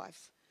family's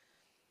life.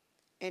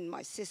 And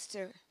my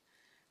sister,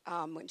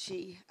 when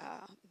she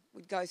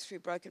would go through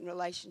broken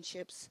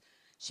relationships,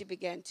 she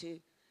began to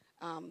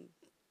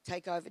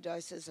take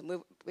overdoses. And we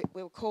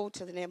were called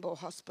to the Nambour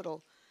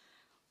Hospital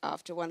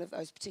after one of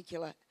those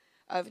particular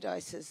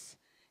overdoses.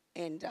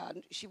 And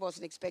she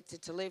wasn't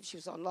expected to live. She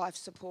was on life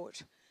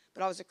support.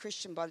 But I was a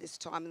Christian by this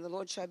time, and the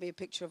Lord showed me a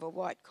picture of a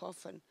white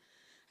coffin.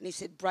 And He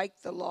said,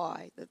 break the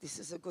lie that this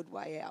is a good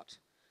way out.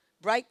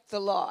 Break the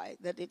lie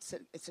that it's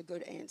a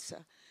good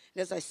answer.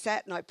 And as I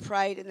sat and I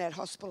prayed in that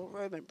hospital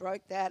room and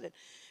broke that, and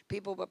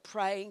people were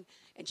praying,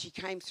 and she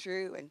came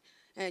through,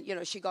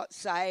 and she got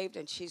saved,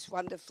 and she's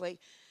wonderfully,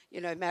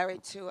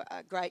 married to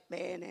a great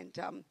man,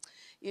 and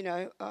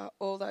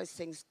all those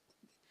things.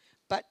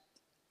 But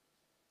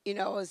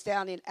I was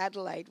down in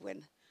Adelaide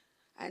when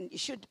And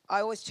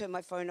I always turn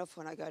my phone off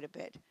when I go to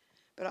bed.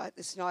 But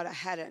this night I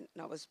hadn't,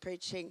 and I was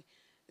preaching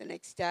the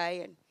next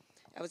day, and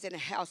I was in a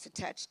house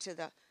attached to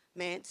the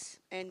manse,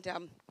 and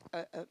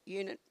a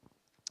unit,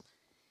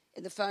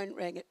 and the phone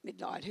rang at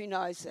midnight. Who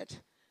knows that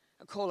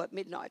a call at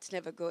midnight's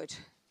never good?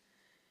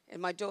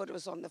 And my daughter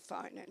was on the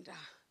phone, and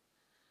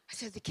I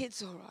said, the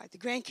kid's all right, the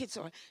grandkid's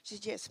all right. She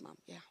said, yes, Mum,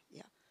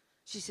 yeah.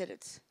 She said,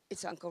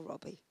 it's Uncle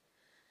Robbie,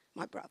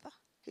 my brother,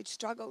 who'd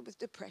struggled with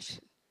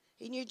depression.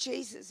 He knew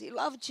Jesus, he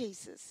loved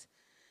Jesus,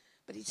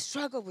 but he'd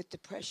struggled with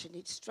depression.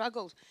 He'd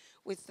struggled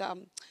with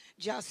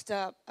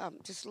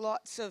just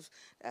lots of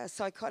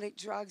psychotic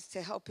drugs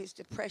to help his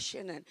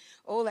depression and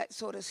all that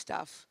sort of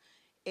stuff.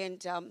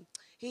 And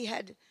he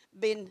had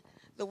been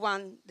the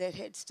one that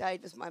had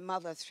stayed with my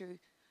mother through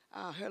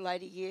her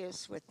later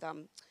years with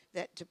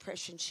that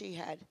depression she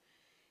had.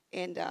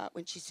 And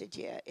when she said,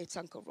 yeah, it's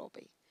Uncle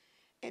Robbie.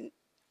 And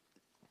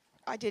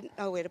I didn't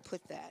know where to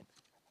put that.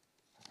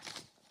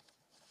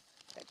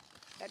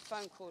 That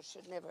phone call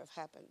should never have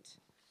happened.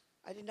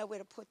 I didn't know where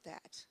to put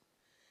that.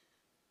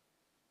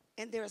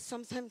 And there are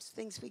sometimes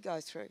things we go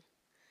through.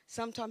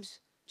 Sometimes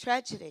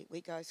tragedy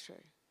we go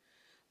through.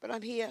 But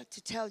I'm here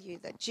to tell you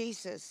that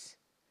Jesus,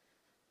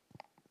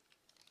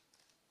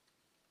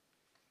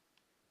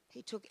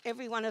 he took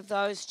every one of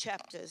those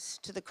chapters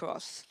to the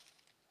cross.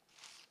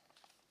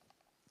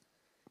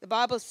 The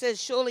Bible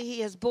says, surely he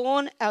has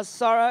borne our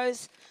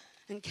sorrows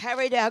and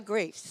carried our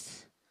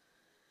griefs.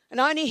 And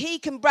only he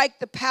can break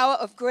the power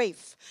of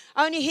grief.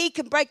 Only he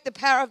can break the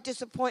power of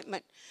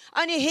disappointment.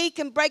 Only he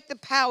can break the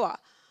power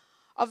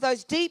of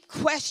those deep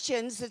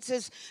questions that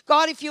says,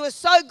 God, if you are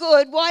so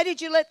good, why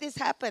did you let this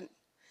happen?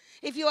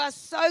 If you are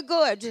so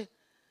good,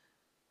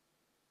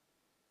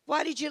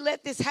 why did you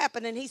let this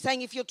happen? And he's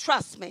saying, if you'll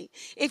trust me,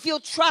 if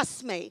you'll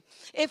trust me,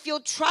 if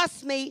you'll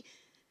trust me,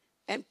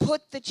 and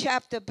put the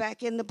chapter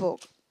back in the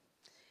book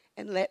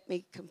and let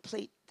me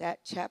complete that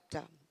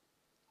chapter.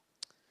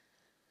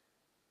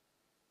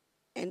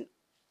 And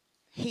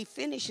he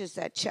finishes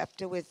that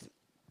chapter with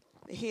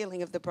the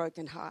healing of the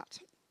broken heart.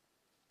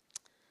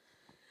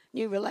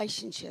 New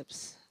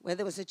relationships. Where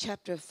there was a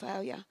chapter of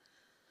failure,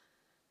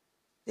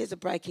 there's a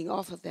breaking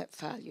off of that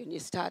failure and you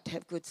start to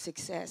have good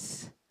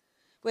success.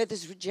 Where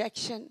there's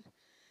rejection,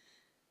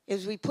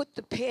 as we put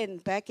the pen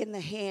back in the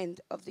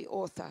hand of the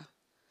author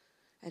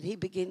and he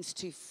begins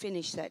to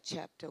finish that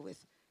chapter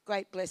with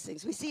great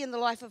blessings. We see in the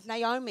life of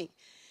Naomi.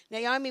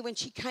 Naomi, when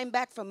she came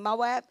back from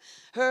Moab,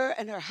 her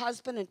and her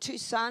husband and 2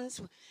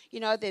 sons, you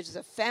know, there's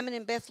a famine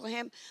in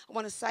Bethlehem. I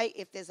want to say,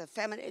 if there's a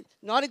famine, it's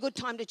not a good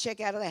time to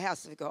check out of the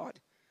house of God.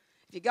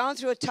 If you're going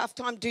through a tough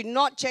time, do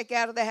not check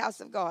out of the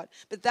house of God.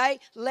 But they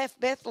left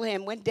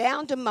Bethlehem, went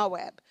down to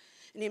Moab.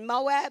 And in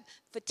Moab,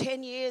 for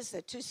 10 years,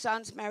 their 2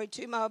 sons married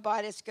 2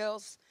 Moabitess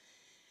girls.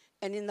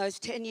 And in those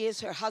 10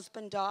 years, her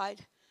husband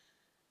died.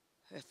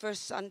 Her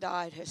first son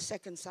died. Her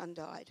second son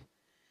died.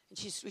 And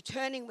she's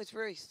returning with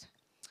Ruth,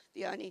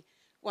 the only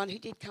one who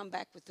did come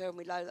back with her, and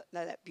we know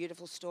that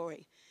beautiful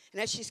story.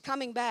 And as she's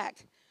coming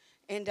back,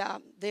 and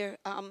they're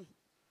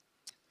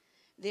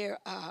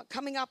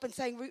coming up and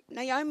saying,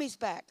 Naomi's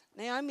back,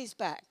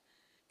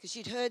 because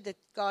she'd heard that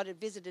God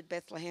had visited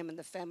Bethlehem and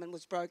the famine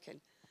was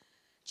broken.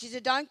 She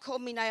said, don't call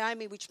me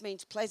Naomi, which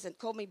means pleasant,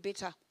 call me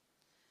bitter,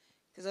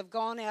 because I've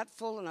gone out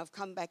full and I've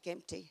come back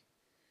empty.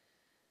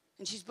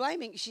 And she's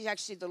blaming,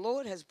 the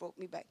Lord has brought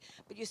me back.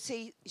 But you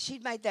see,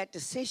 she'd made that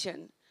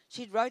decision.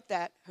 She'd wrote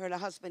that, her and her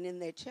husband, in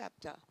their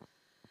chapter.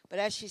 But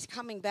as she's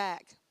coming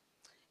back,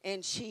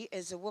 and she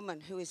is a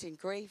woman who is in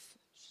grief,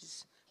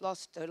 she's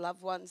lost her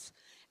loved ones.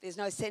 There's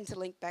no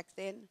Centrelink back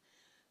then.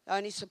 The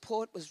only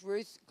support was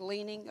Ruth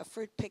gleaning, a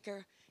fruit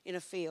picker in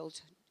a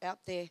field out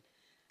there,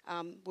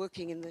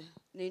 working in the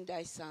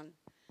noonday sun.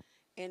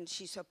 And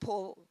she's a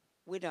poor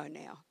widow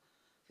now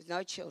with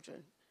no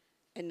children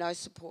and no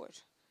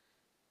support.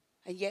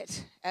 And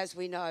yet, as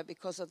we know,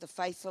 because of the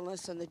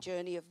faithfulness and the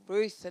journey of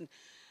Ruth, and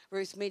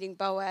Ruth meeting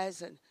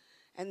Boaz,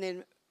 and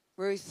then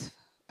Ruth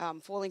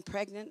falling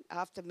pregnant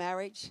after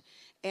marriage.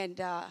 And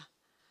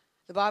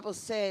the Bible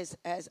says,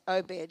 as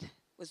Obed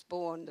was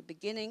born, the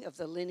beginning of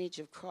the lineage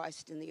of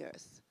Christ in the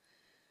earth.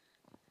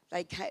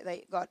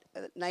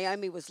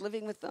 Naomi was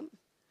living with them,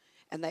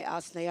 and they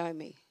asked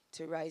Naomi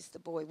to raise the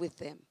boy with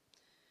them.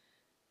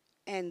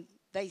 And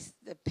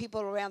the people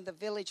around the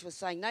village were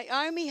saying,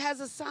 Naomi has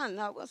a son.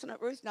 No, wasn't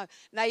it Ruth? No,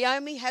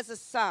 Naomi has a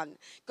son.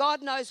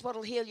 God knows what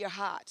will heal your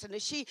heart. And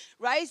as she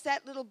raised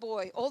that little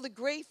boy, all the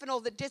grief and all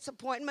the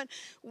disappointment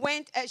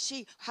went as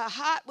her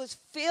heart was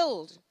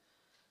filled.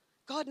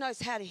 God knows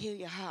how to heal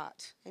your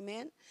heart.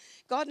 Amen?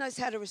 God knows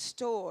how to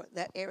restore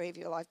that area of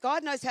your life.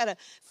 God knows how to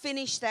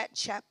finish that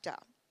chapter.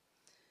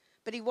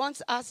 But he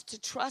wants us to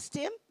trust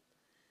him.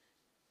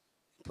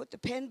 Put the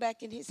pen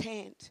back in his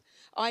hand.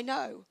 I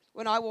know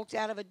when I walked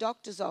out of a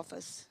doctor's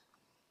office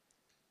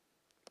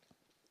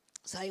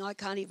saying, I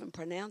can't even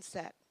pronounce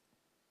that.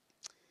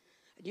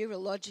 A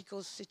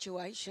neurological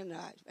situation.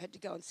 I had to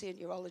go and see a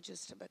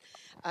neurologist. But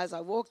as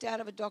I walked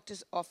out of a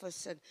doctor's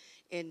office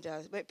and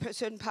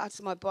certain parts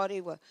of my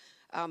body were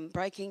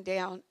breaking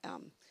down,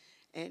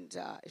 and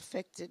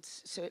affected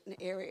certain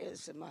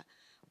areas, and my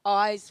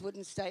eyes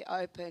wouldn't stay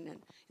open,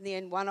 and in the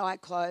end one eye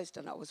closed,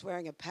 and I was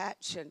wearing a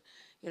patch, and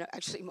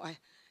actually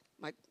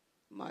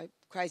my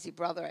crazy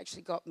brother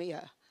actually got me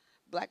a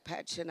black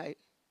patch and a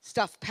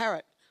stuffed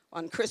parrot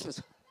on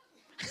Christmas.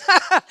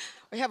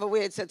 We have a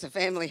weird sense of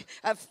family,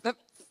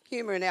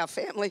 humour in our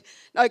family,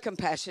 no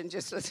compassion,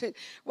 just listen,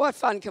 what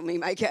fun can we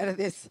make out of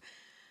this?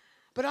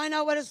 But I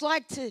know what it's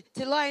like to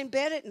lie in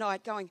bed at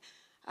night going,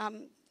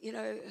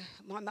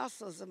 my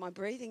muscles, am I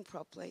breathing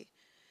properly?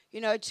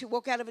 To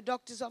walk out of a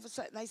doctor's office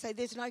and they say,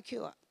 there's no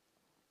cure.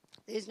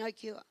 There's no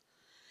cure.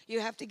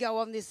 You have to go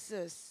on this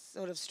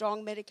sort of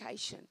strong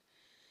medication.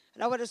 I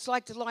know what it's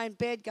like to lie in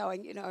bed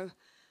going,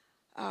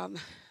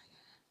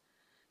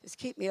 just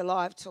keep me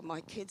alive till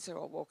my kids are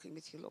all walking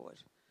with you, Lord.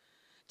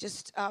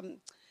 Just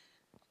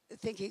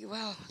thinking,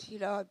 well,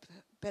 I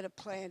better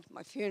plan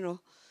my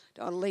funeral.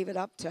 Don't want to leave it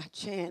up to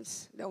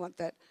chance. I don't want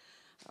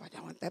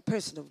that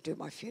person to do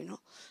my funeral.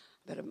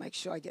 Better make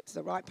sure I get to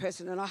the right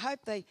person. And I hope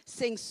they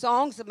sing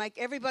songs that make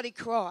everybody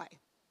cry.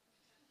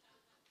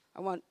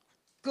 I want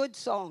good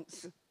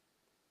songs.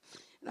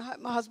 And I hope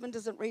my husband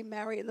doesn't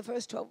remarry in the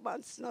first 12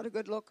 months. It's not a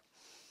good look.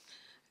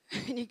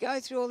 And you go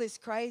through all this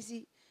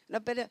crazy, and I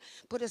better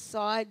put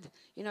aside,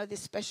 this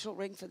special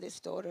ring for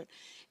this daughter.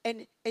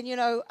 And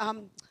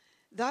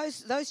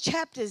those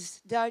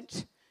chapters are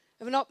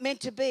not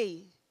meant to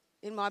be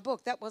in my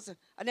book.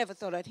 I never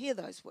thought I'd hear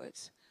those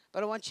words.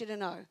 But I want you to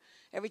know,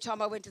 every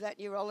time I went to that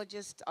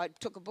neurologist, I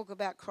took a book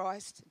about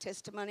Christ,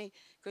 testimony,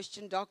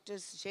 Christian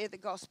doctors, share the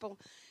gospel.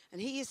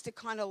 And he used to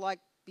kind of like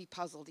be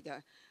puzzled. He'd go,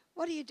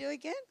 what do you do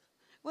again?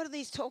 What are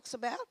these talks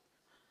about?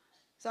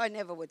 So I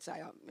never would say,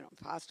 I'm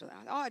a pastor.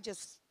 I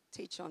just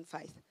teach on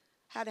faith,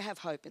 how to have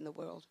hope in the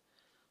world.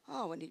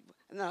 And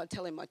then I'd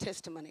tell him my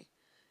testimony.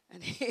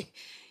 And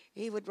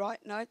he would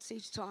write notes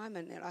each time,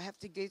 and then I have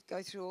to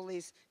go through all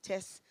these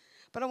tests.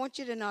 But I want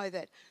you to know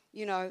that,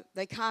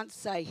 they can't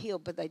say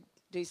healed, but they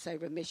do say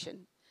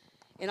remission.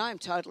 And I am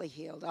totally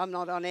healed. I'm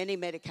not on any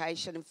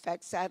medication. In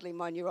fact, sadly,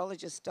 my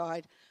neurologist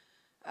died,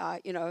 a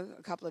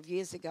couple of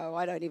years ago.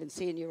 I don't even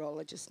see a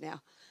neurologist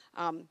now.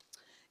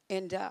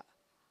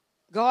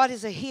 God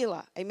is a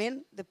healer.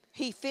 Amen?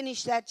 He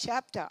finished that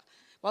chapter.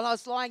 While I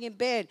was lying in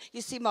bed, you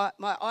see my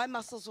eye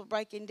muscles were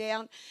breaking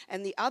down,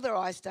 and the other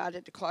eye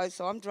started to close,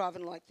 so I'm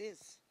driving like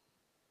this.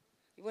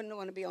 You wouldn't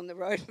want to be on the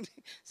road.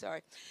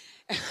 Sorry.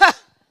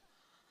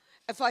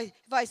 If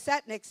I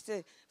sat next to,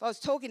 if I was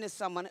talking to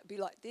someone, it'd be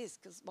like this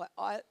because my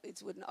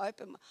eyelids wouldn't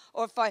open.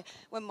 Or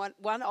when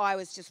one eye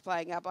was just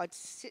playing up, I'd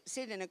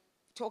sit in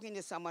talking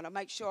to someone. I'd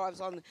make sure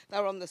they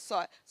were on the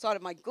side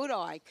of my good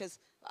eye because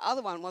the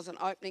other one wasn't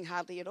opening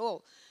hardly at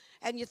all.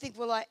 And you think,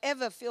 will I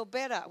ever feel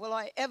better? Will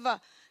I ever,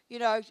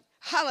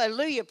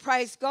 hallelujah,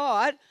 praise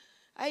God.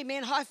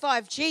 Amen, high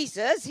five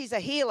Jesus. He's a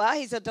healer.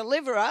 He's a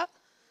deliverer.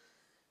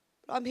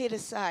 But I'm here to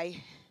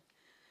say,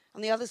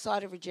 on the other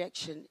side of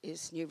rejection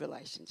is new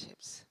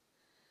relationships.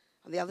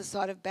 On the other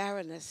side of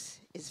barrenness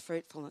is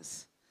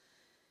fruitfulness.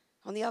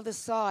 On the other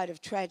side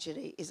of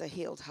tragedy is a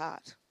healed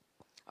heart.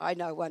 I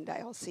know one day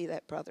I'll see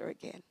that brother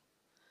again.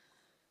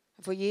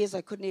 For years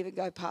I couldn't even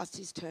go past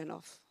his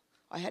turn-off.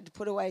 I had to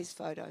put away his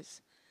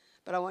photos.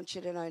 But I want you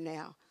to know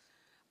now,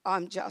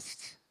 I'm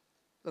just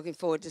looking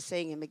forward to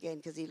seeing him again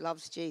because he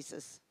loves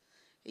Jesus.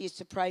 He used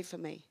to pray for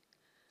me.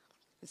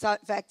 And so, in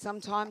fact,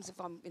 sometimes if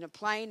I'm in a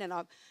plane and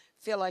I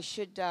feel I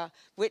should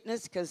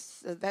witness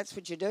because that's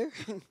what you do.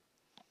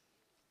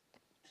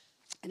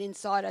 And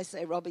inside I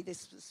say, Robbie,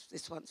 this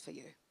one's for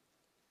you.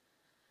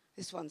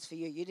 This one's for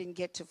you. You didn't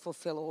get to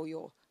fulfill all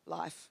your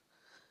life.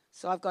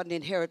 So I've got an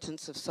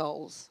inheritance of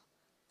souls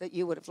that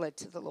you would have led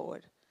to the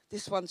Lord.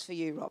 This one's for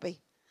you, Robbie.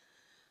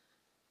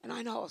 And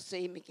I know I'll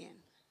see him again.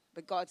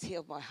 But God's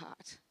healed my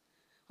heart.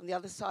 On the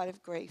other side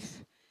of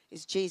grief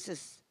is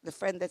Jesus, the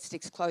friend that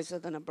sticks closer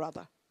than a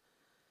brother.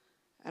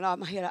 And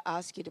I'm here to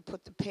ask you to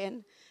put the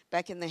pen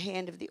back in the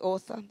hand of the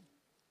author.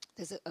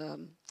 There's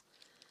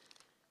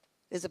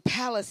a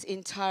palace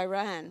in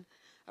Tehran,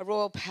 a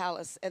royal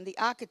palace, and the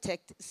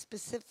architect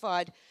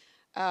specified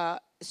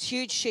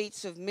huge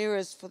sheets of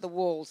mirrors for the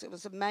walls. It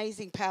was an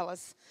amazing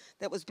palace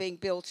that was being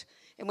built.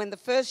 And when the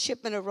first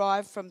shipment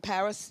arrived from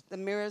Paris, the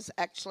mirrors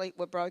actually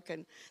were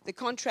broken. The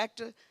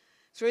contractor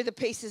threw the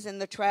pieces in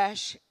the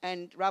trash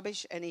and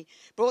rubbish, and he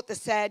brought the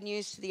sad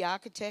news to the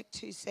architect,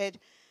 who said,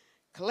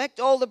 collect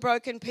all the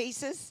broken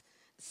pieces,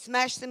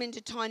 smash them into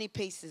tiny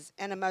pieces,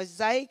 and a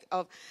mosaic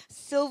of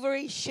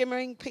silvery,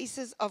 shimmering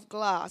pieces of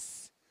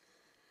glass,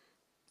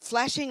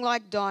 flashing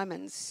like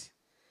diamonds.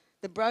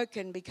 The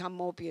broken become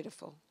more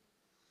beautiful.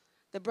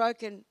 The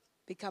broken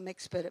become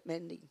expert at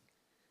mending.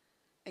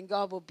 And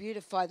God will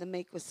beautify the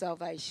meek with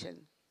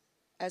salvation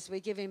as we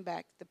give him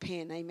back the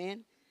pen,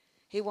 amen?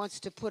 He wants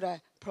to put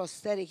a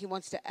prosthetic. He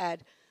wants to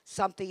add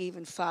something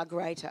even far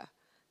greater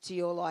to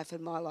your life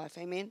and my life,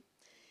 amen?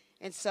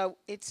 And so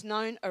it's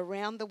known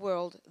around the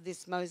world,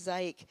 this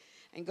mosaic,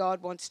 and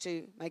God wants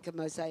to make a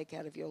mosaic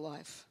out of your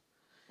life.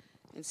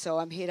 And so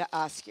I'm here to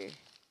ask you,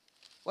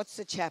 what's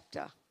the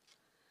chapter?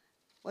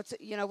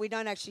 We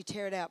don't actually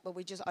tear it out, but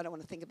I don't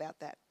want to think about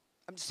that.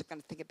 I'm just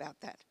going to think about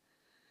that.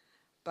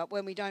 But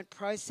when we don't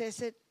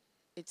process it,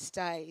 it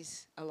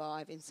stays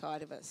alive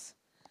inside of us.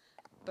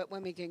 But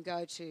when we can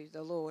go to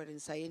the Lord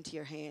and say, into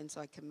your hands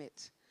I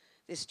commit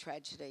this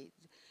tragedy,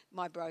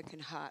 my broken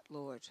heart,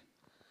 Lord,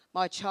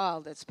 my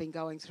child that's been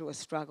going through a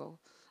struggle,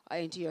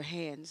 into your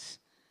hands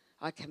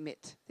I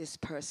commit this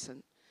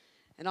person.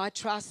 And I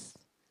trust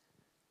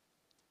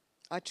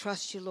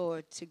you,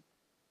 Lord, to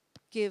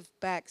give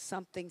back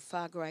something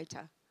far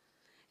greater.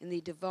 In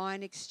the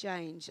divine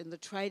exchange and the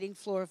trading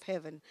floor of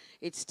heaven,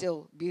 it's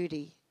still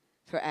beauty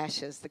for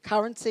ashes. The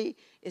currency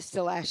is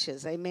still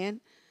ashes. Amen?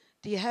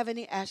 Do you have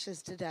any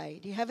ashes today?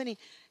 Do you have any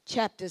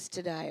chapters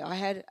today? I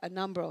had a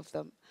number of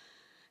them.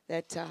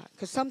 That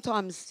because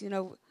sometimes,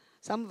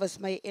 some of us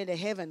may enter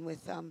heaven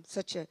with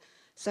such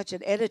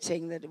an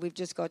editing that we've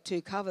just got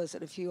 2 covers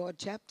and a few odd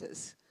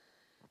chapters.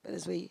 But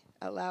as we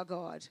allow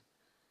God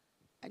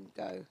and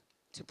go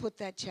to put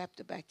that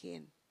chapter back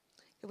in,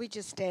 can we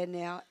just stand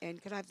now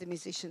and can I have the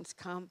musicians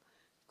come?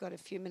 We've got a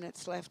few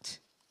minutes left.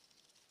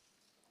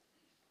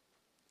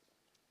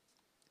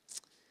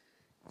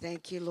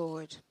 Thank you,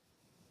 Lord.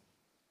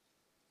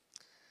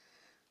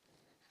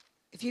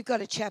 If you've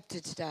got a chapter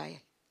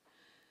today,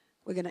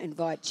 we're going to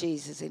invite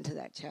Jesus into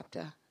that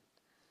chapter.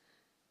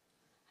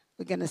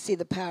 We're going to see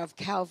the power of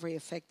Calvary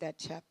affect that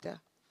chapter.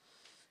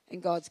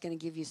 And God's going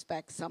to give you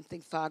back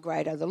something far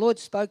greater. The Lord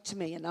spoke to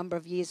me a number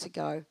of years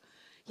ago.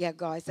 Yeah,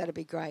 guys, that'd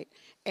be great.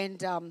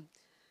 And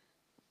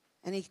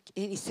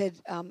he said,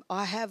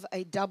 I have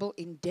a double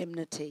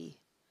indemnity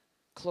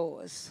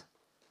clause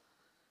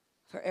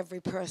for every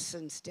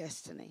person's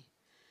destiny.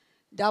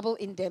 Double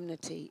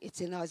indemnity.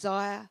 It's in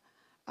Isaiah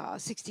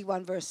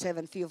 61 verse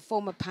 7. For your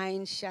former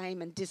pain,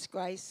 shame and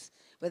disgrace,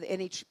 where the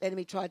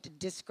enemy tried to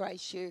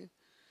disgrace you,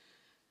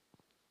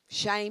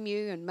 shame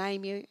you and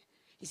maim you.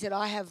 He said,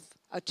 I have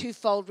a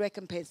 2-fold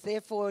recompense.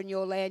 Therefore, in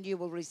your land you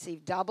will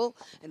receive double,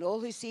 and all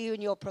who see you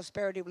in your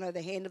prosperity will know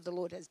the hand of the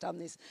Lord has done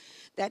this.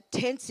 That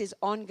tense is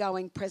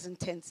ongoing present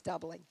tense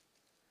doubling.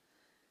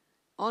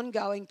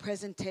 Ongoing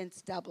present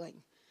tense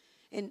doubling.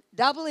 And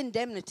double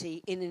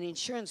indemnity in an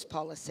insurance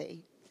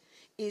policy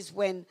is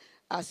when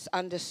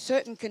under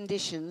certain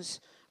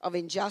conditions of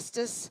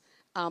injustice,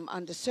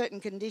 under certain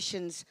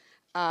conditions,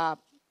 I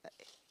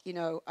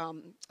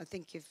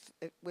think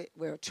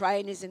where a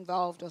train is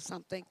involved or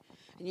something,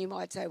 and you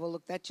might say, well,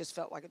 look, that just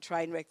felt like a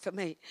train wreck for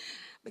me.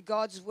 But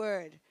God's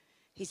word,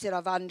 he said,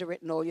 I've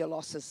underwritten all your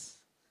losses.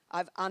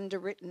 I've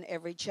underwritten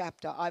every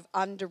chapter. I've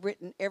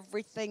underwritten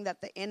everything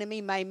that the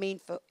enemy may mean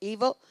for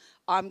evil.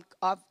 I've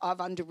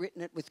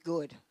underwritten it with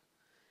good.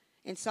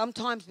 And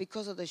sometimes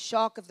because of the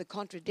shock of the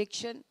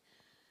contradiction,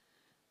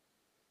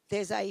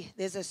 there's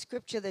a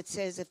scripture that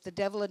says if the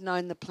devil had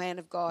known the plan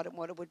of God and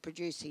what it would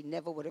produce, he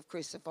never would have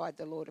crucified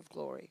the Lord of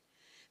glory.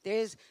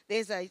 There's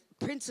a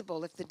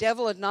principle. If the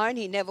devil had known,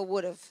 he never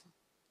would have.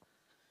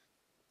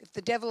 If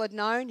the devil had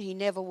known, he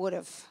never would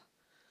have.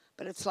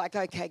 But it's like,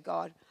 okay,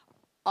 God,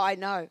 I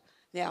know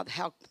now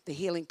how the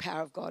healing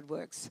power of God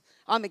works.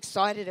 I'm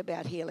excited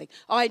about healing.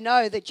 I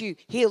know that you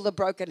heal the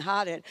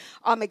brokenhearted.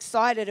 I'm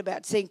excited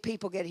about seeing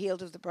people get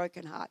healed of the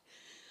broken heart.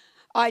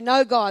 I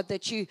know, God,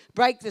 that you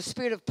break the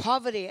spirit of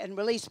poverty and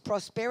release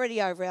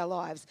prosperity over our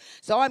lives.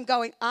 So I'm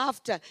going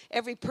after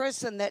every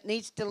person that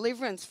needs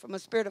deliverance from a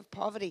spirit of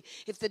poverty.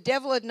 If the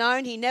devil had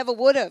known, he never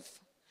would have.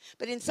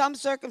 But in some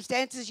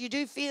circumstances, you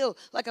do feel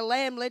like a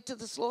lamb led to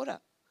the slaughter.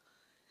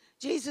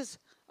 Jesus,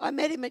 I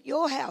met him at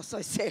your house,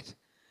 I said.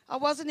 I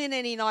wasn't in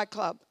any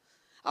nightclub.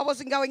 I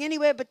wasn't going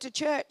anywhere but to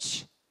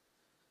church.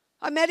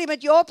 I met him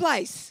at your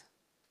place.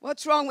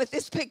 What's wrong with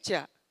this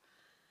picture?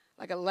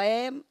 Like a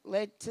lamb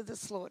led to the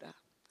slaughter.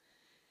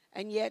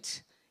 And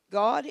yet,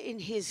 God, in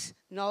his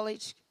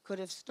knowledge, could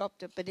have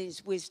stopped it, but in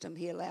his wisdom,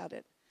 he allowed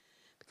it.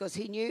 Because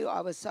he knew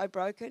I was so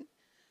broken,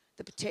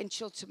 the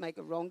potential to make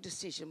a wrong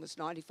decision was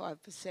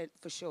 95%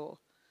 for sure.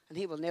 And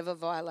he will never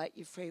violate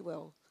your free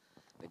will.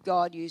 But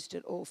God used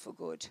it all for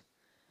good.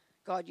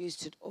 God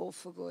used it all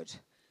for good.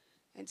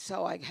 And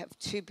so I have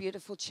 2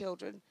 beautiful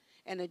children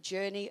and a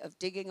journey of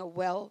digging a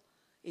well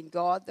in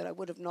God that I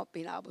would have not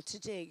been able to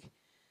dig.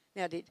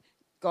 Now,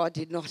 God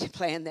did not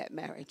plan that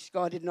marriage.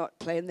 God did not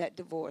plan that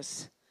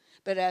divorce.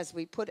 But as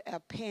we put our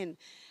pen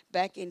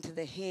back into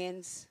the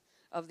hands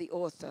of the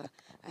author,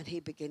 and he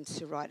begins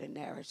to write a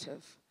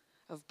narrative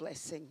of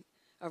blessing,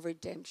 of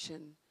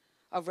redemption,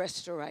 of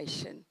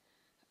restoration,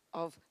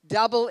 of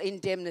double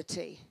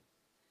indemnity,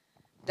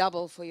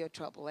 double for your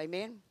trouble.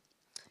 Amen?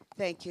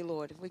 Thank you,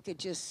 Lord. If we could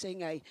just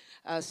sing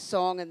a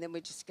song, and then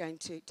we're just going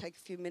to take a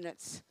few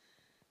minutes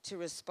to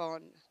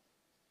respond.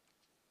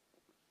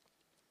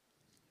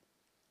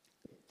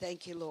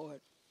 Thank you,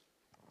 Lord.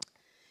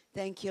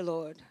 Thank you,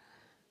 Lord.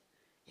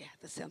 Yeah,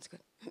 that sounds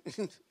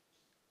good.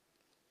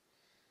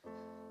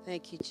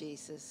 Thank you,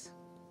 Jesus.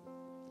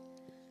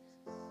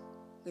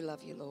 We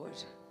love you,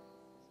 Lord.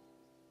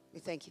 We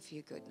thank you for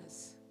your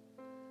goodness.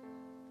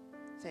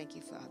 Thank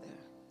you, Father.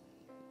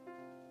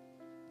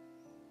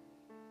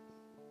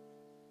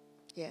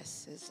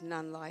 Yes, there's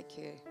none like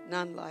you.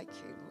 None like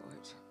you,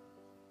 Lord.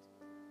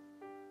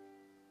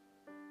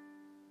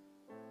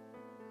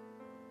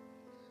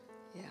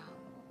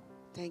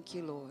 Thank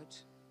you, Lord.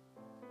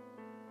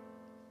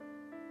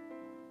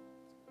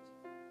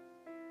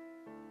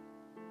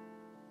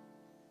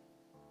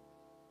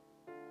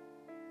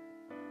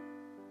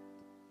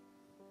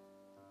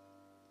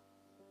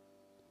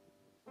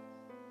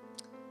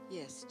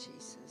 Yes,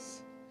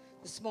 Jesus.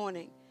 This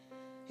morning,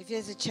 if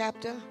there's a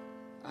chapter,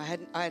 I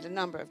had a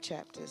number of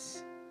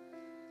chapters.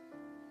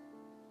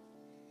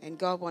 And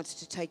God wants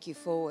to take you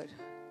forward.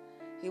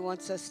 He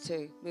wants us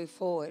to move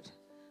forward.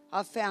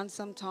 I've found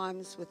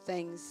sometimes with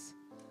things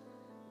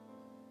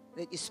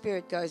that your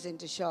spirit goes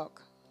into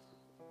shock.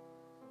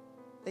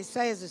 They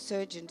say as a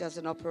surgeon does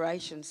an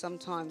operation,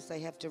 sometimes they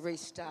have to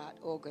restart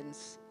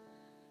organs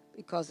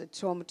because it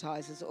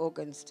traumatizes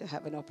organs to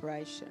have an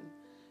operation.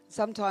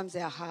 Sometimes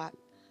our heart,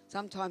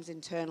 sometimes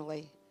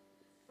internally,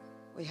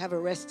 we have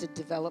arrested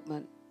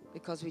development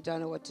because we don't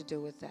know what to do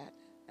with that.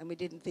 And we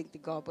didn't think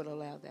that God would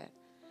allow that.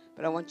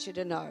 But I want you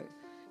to know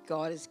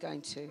God is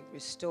going to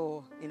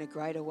restore in a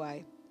greater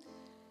way.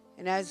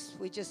 And as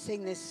we just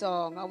sing this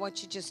song, I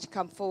want you just to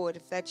come forward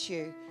if that's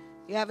you.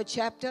 If you have a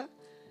chapter,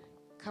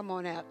 come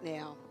on out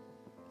now.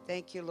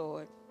 Thank you,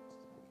 Lord.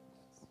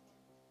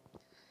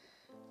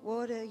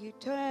 Water you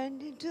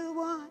turned into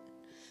wine.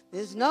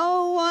 There's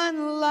no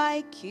one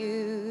like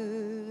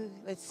you.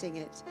 Let's sing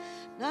it.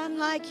 None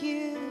like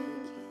you.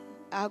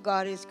 Our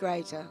God is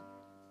greater.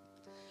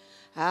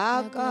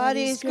 Our God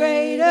is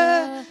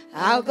greater.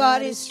 Our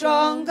God is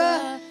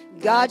stronger.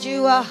 God,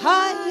 you are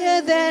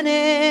higher than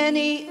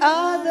any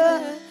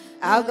other.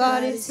 Our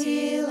God is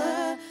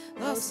healer,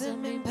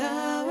 awesome in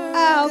power.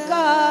 Our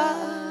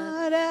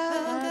God,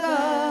 our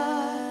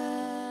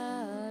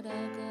God.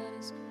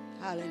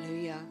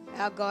 Hallelujah.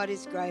 Our God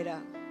is greater.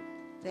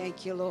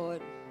 Thank you,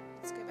 Lord.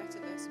 Let's go back to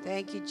verse 1.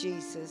 Thank you,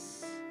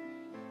 Jesus.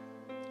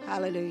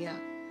 Hallelujah.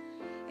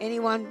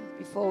 Anyone,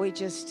 before we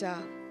just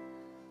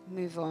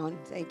move on.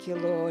 Thank you,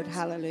 Lord.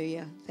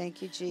 Hallelujah.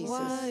 Thank you,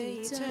 Jesus.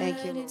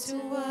 Thank you,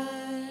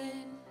 Lord.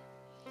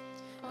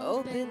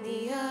 Open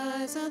the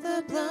eyes of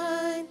the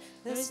blind.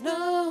 There's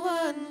no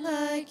one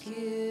like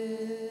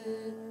you.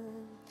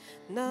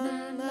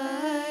 None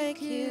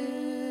like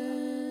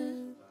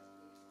you.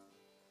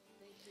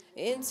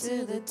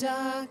 Into the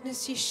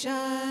darkness you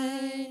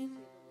shine.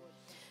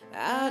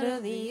 Out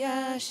of the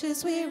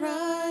ashes we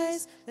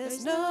rise.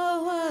 There's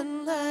no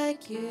one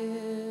like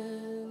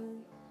you.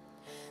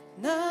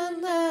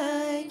 None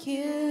like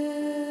you.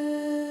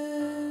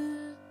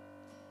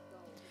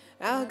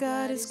 Our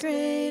God is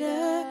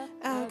greater,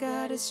 our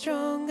God is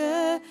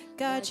stronger.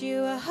 God,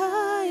 you are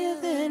higher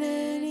than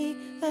any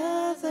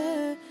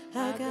other.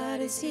 Our God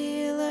is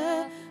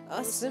healer,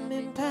 awesome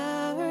in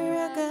power.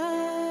 Our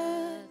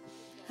God,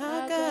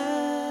 our God.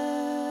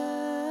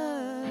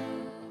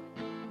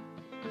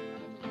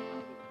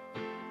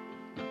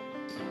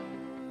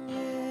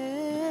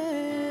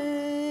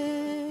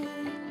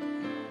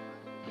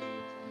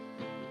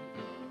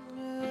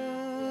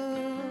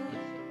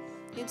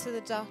 Into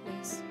the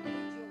darkness.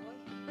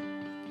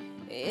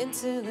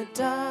 Into the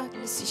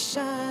darkness you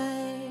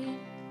shine.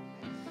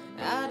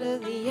 Out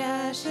of the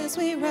ashes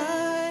we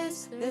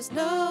rise. There's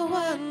no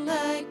one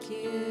like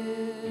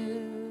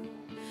you.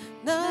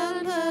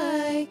 None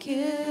like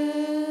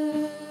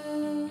you.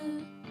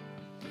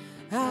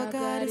 Our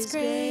God is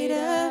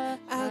greater.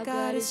 Our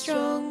God is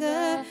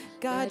stronger.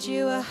 God,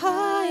 you are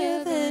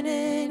higher than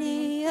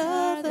any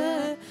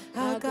other.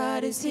 Our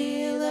God is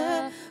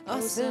healer.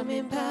 Awesome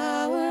in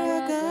power.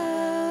 Our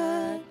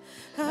God.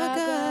 Our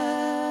God.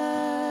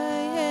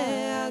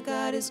 Yeah, our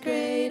God is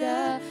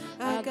greater.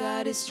 Our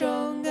God is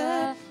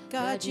stronger.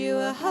 God, you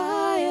are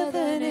higher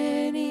than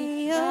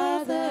any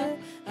other.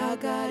 Our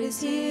God is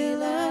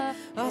healer.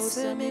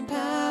 Awesome in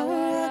power.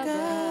 Our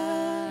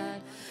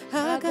God.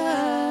 Our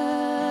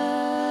God.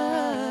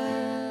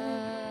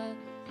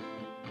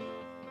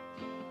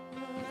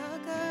 Our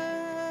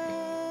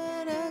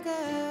God. Our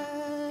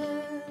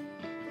God.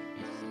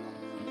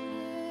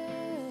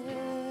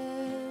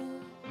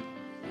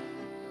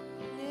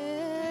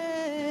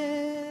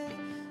 Yeah.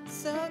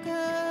 So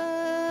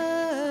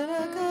good,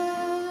 our God.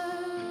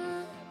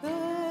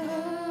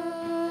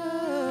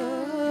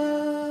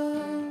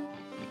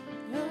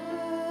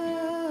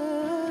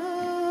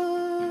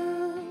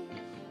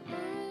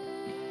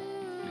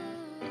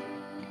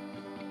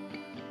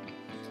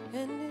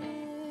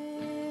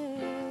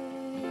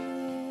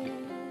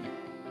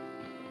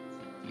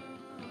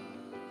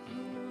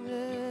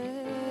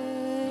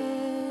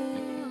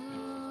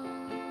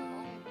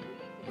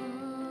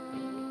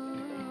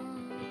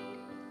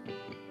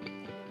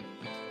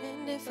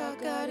 And if our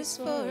God is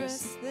for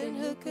us, then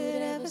who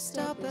could ever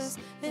stop us?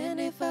 And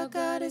if our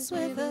God is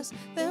with us,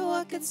 then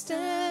what could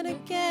stand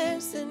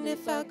against? And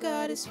if our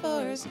God is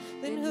for us,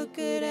 then who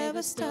could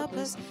ever stop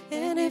us?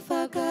 And if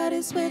our God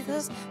is with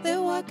us,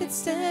 then what could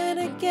stand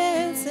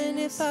against? And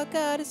if our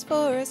God is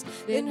for us,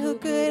 then who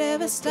could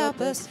ever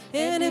stop us?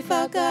 And if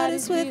our God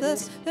is with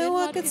us, then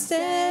what could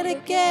stand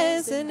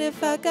against? And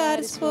if our God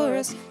is for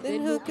us,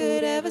 then who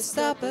could ever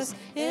stop us?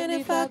 And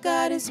if our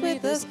God is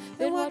with us,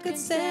 then what could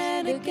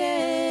stand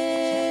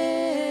against?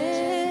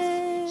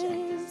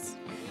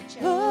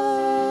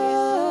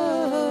 Oh,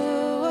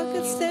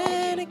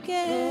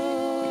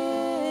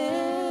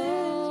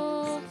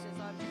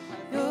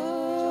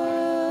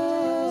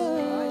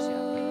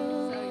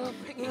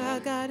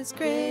 is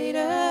greater,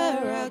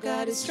 our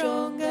God is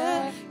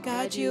stronger.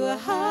 God, you are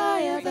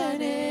higher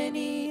than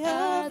any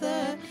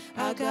other.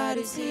 Our God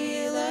is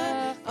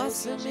healer,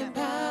 awesome in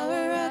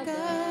power, our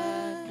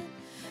God.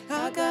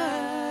 Our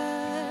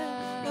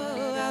God,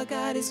 oh, our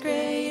God is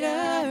greater,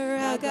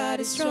 our God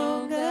is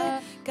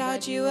stronger.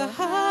 God, you are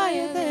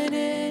higher than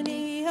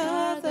any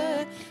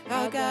other.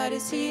 Our God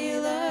is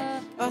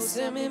healer,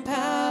 awesome in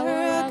power,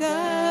 our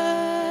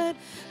God.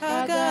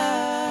 Our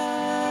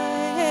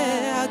God,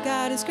 yeah, our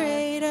God is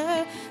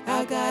greater,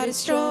 our God is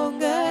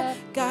stronger.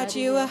 God,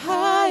 you are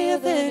higher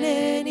than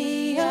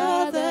any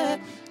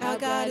other. Our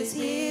God is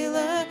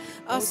healer,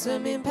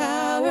 awesome in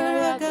power,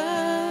 our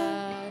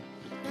God.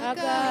 Our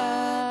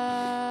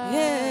God,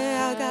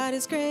 yeah, our God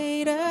is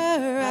greater,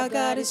 our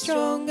God is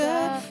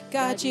stronger.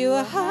 God, you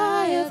are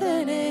higher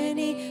than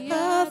any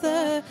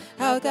other.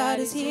 Our God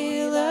is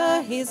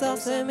healer, He's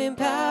awesome in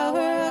power,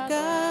 our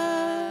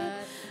God.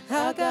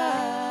 Our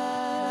God.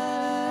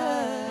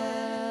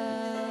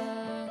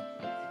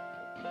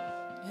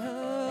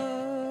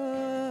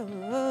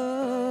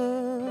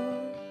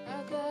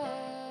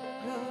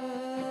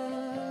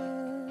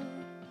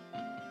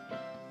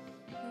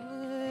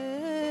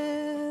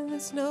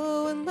 There's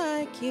no one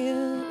like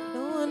you,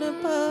 no one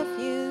above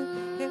you.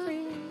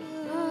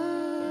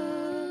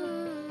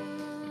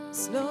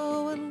 There's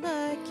no one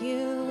like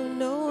you,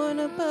 no one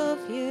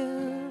above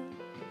you.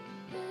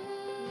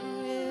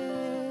 Yeah.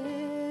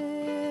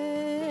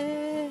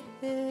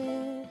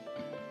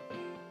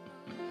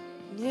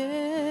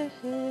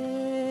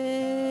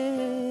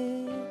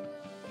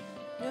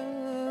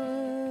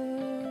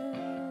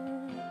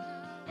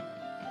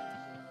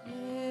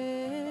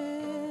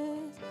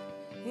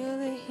 You're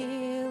the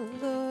healer,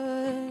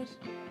 Lord.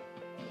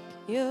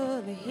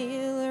 You're the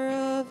healer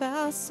of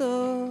our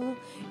soul.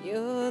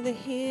 You're the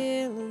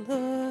healer,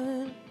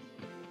 Lord.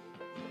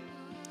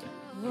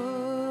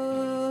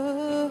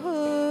 Oh,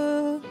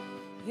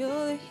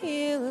 you're the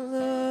healer,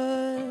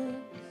 Lord.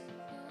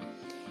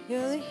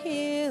 You're the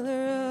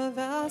healer of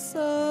our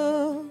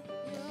soul.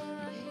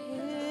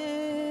 Yeah,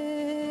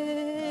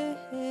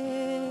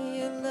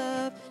 your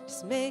love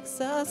just makes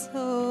us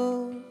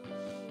whole.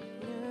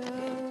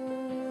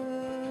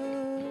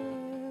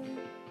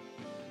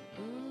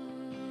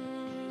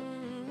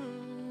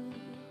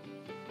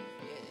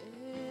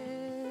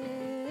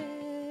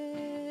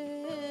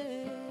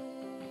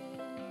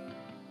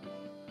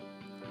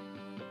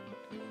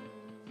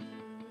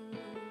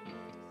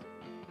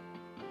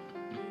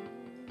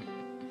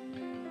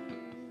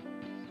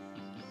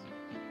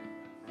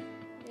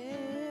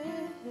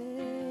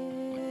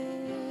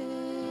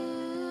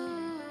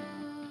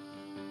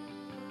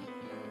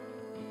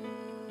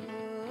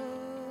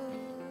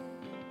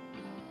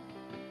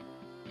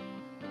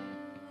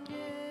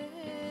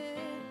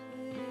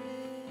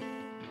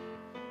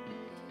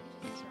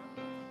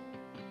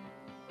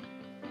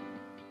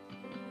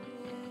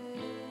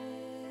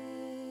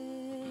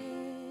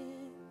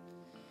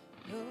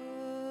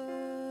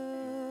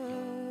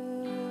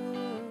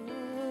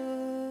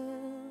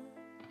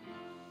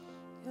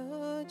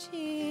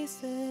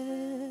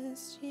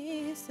 Jesus,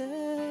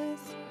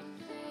 Jesus,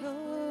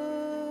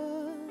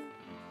 oh,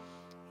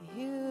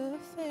 you're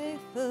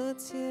faithful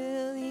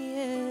till the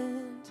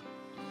end.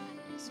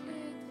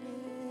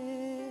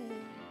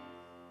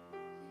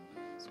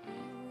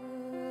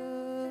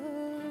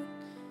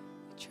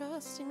 We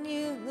trust in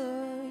you,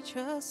 Lord, we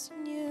trust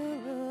in you,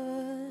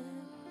 Lord.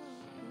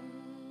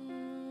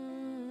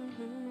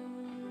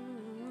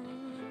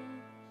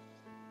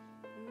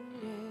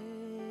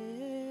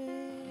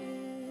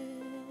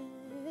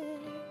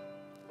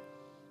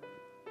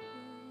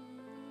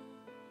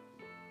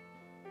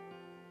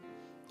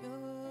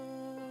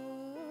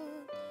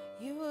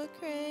 You are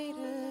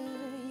greater,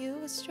 you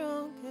are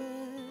stronger.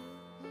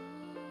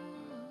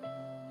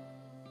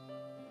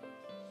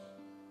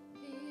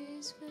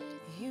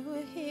 You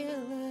are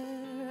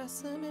healer,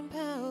 awesome in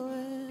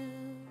power.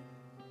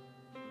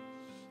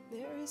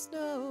 There is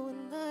no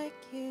one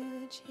like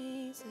you,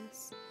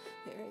 Jesus.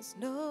 There is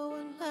no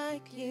one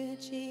like you,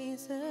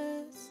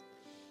 Jesus.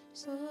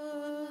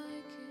 Oh,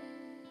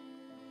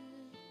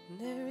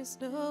 there is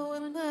no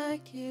one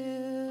like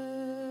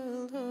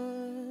you,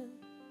 Lord.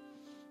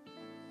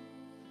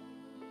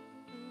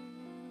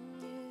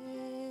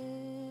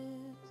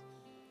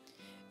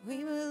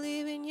 We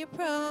believe in your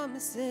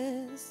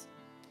promises.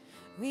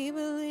 We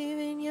believe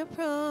in your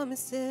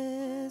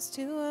promises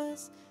to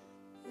us.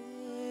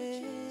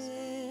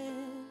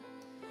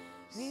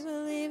 We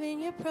believe in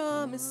your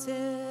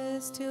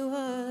promises to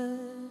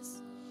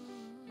us.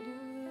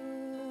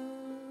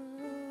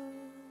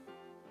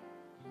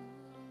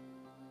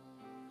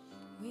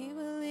 We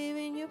believe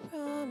in your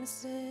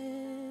promises.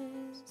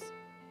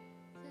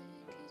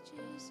 Thank you,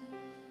 Jesus.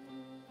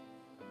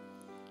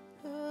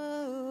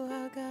 Oh,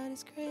 our God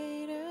is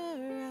greater,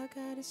 our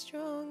God is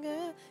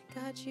stronger.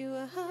 God, you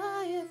are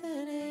higher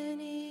than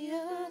any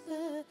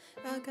other.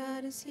 Our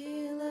God is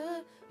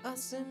healer,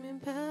 awesome in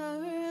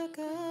power, our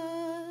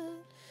God,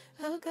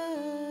 our God.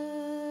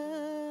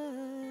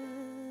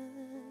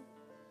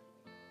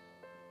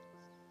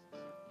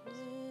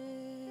 Yeah.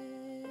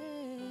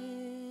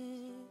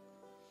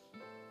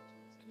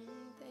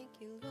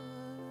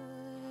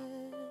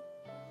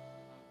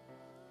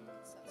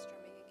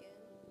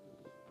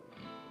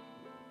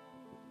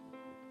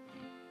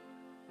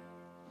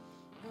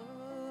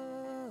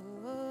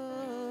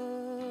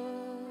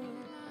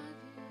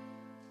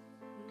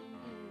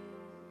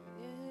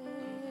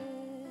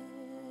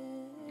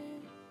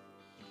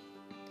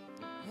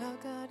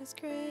 God is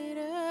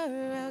greater,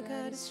 our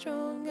God is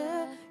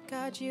stronger.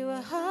 God, you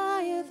are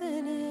higher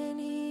than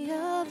any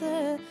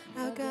other.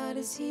 Our God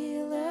is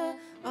healer,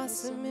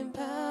 awesome in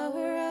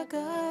power. Our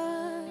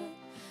God,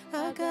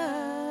 our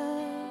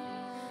God.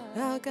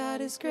 Our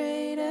God is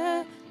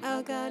greater,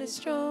 our God is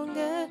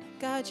stronger.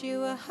 God,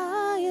 you are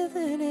higher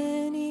than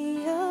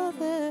any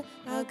other.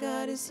 Our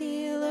God is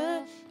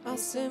healer,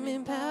 awesome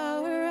in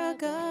power. Our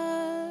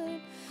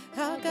God,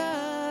 our God,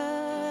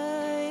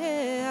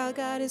 yeah. Our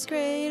God is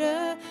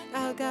greater,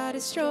 our God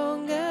is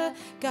stronger.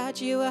 God,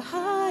 you are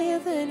higher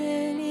than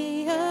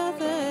any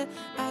other.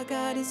 Our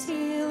God is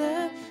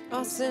healer,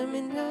 awesome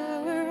in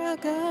power. Our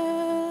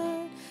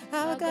God,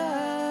 our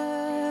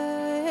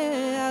God,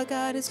 yeah. Our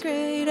God is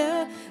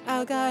greater,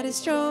 our God is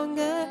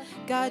stronger.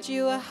 God,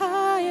 you are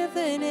higher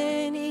than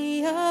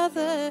any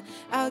other.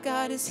 Our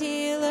God is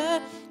healer,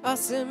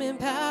 awesome in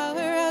power.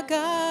 Our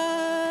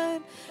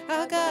God,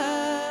 our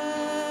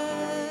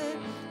God.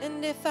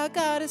 And if our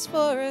God is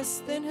for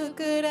us, then who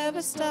could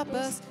ever stop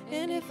us?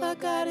 And if our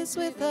God is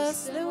with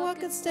us, then what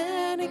could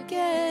stand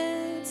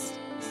against?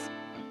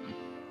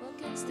 What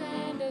can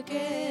stand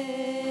against?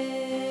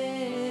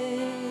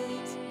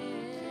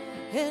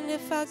 And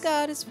if our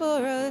God is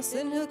for us,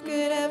 then who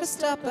could ever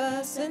stop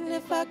us? And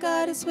if our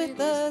God is with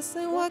us,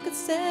 then what could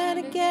stand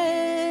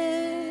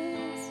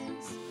against?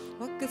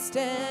 What could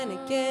stand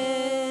against?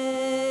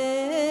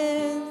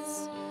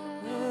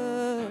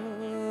 Oh,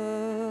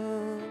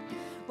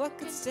 what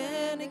could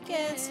stand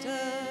against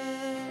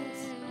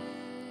us?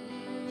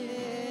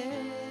 Yes.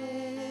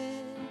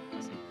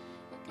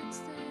 What could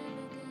stand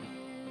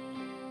against?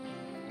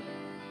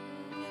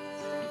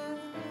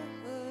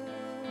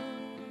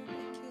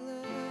 Thank you,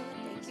 Lord.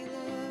 Thank you,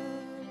 Lord.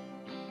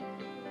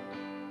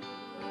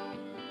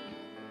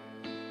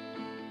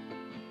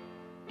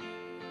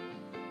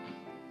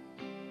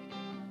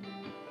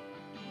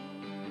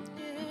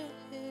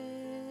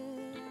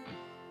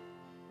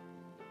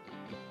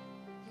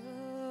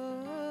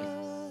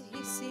 Oh,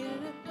 he's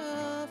seated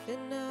above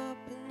and not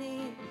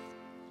beneath.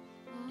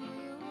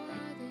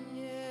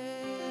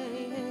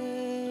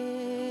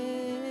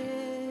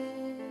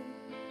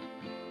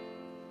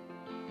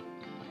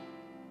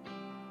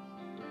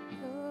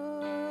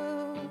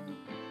 Oh,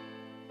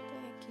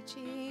 thank you,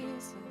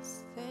 Jesus.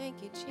 Thank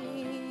you,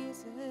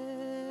 Jesus.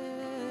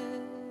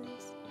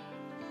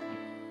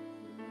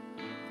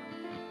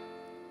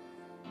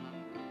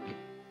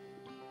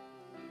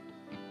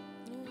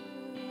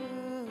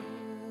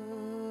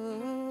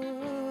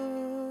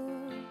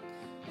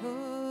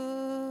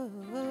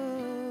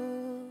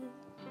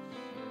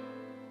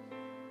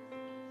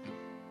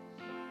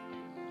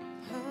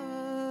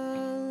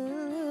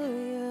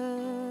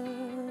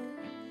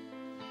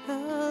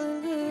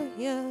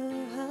 Hallelujah,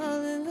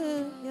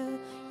 hallelujah,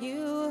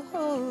 you are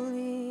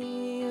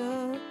holy.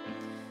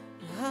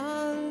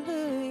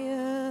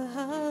 Hallelujah,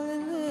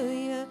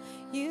 hallelujah,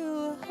 you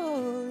are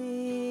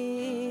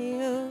holy.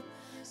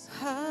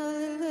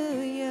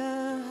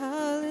 Hallelujah,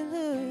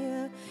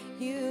 hallelujah,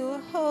 you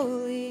are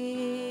holy.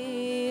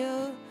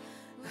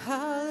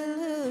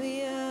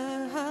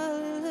 Hallelujah,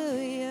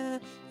 hallelujah,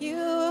 you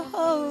are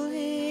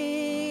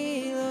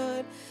holy,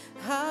 Lord.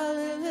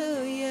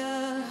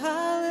 Hallelujah,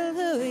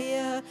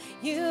 hallelujah,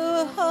 you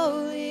are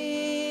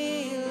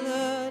holy,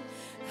 Lord.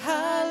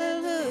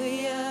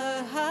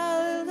 Hallelujah,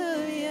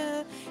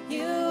 hallelujah,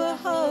 you are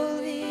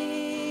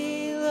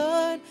holy,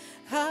 Lord.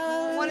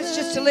 I want us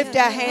just to lift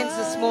our hands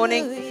this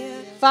morning.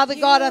 Father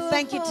God, I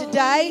thank you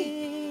today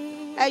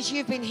as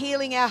you've been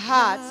healing our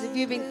hearts, as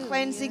you've been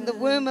cleansing the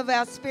womb of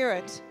our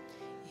spirit,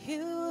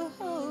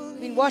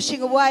 been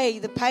washing away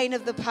the pain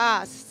of the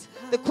past,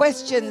 the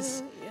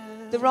questions,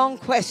 the wrong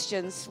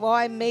questions.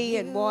 Why me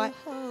and why?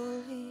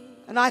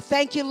 And I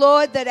thank you,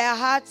 Lord, that our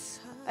hearts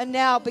are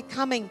now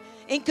becoming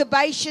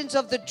incubations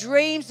of the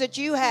dreams that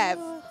you have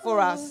for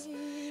us.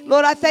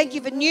 Lord, I thank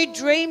you for new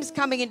dreams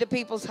coming into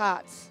people's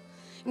hearts.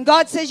 And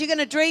God says you're going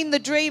to dream the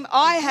dream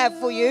I have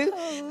for you.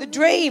 The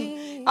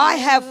dream I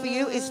have for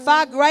you is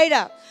far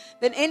greater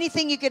than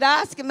anything you could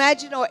ask,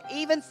 imagine, or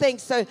even think.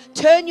 So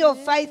turn your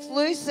faith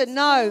loose and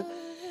know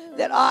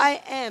that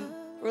I am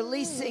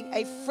releasing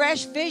a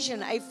fresh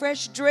vision, a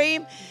fresh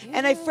dream,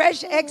 and a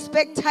fresh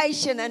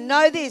expectation. And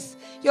know this,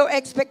 your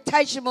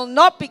expectation will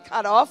not be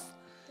cut off.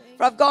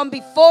 For I've gone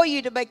before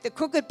you to make the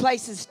crooked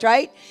places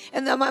straight.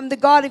 And I'm the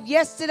God of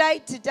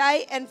yesterday,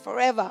 today, and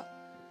forever.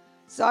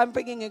 So I'm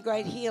bringing a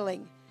great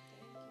healing.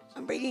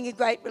 I'm bringing a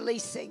great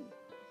releasing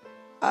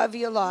over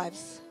your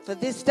lives. For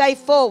this day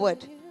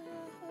forward,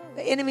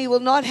 the enemy will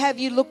not have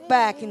you look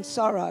back in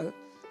sorrow,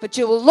 but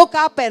you will look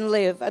up and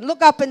live, and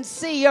look up and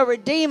see your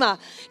Redeemer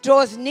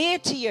draws near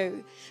to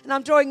you. And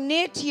I'm drawing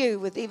near to you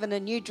with even a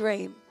new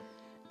dream,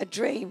 a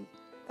dream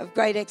of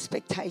great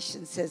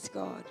expectation, says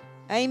God.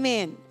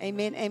 Amen,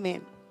 amen,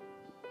 amen.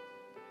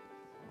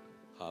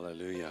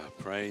 Hallelujah.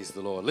 Praise the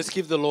Lord. Let's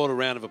give the Lord a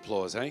round of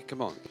applause, hey?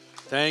 Come on.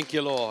 Thank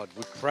you, Lord.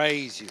 We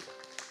praise you.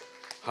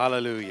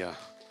 Hallelujah.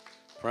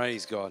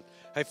 Praise God.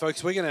 Hey,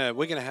 folks, we're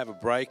gonna have a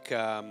break.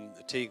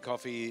 Tea and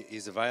coffee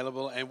is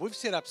available, and we've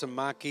set up some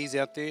marquees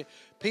out there.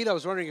 Pete, I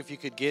was wondering if you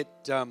could get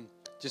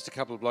just a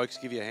couple of blokes,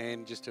 give you a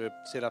hand just to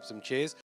set up some chairs.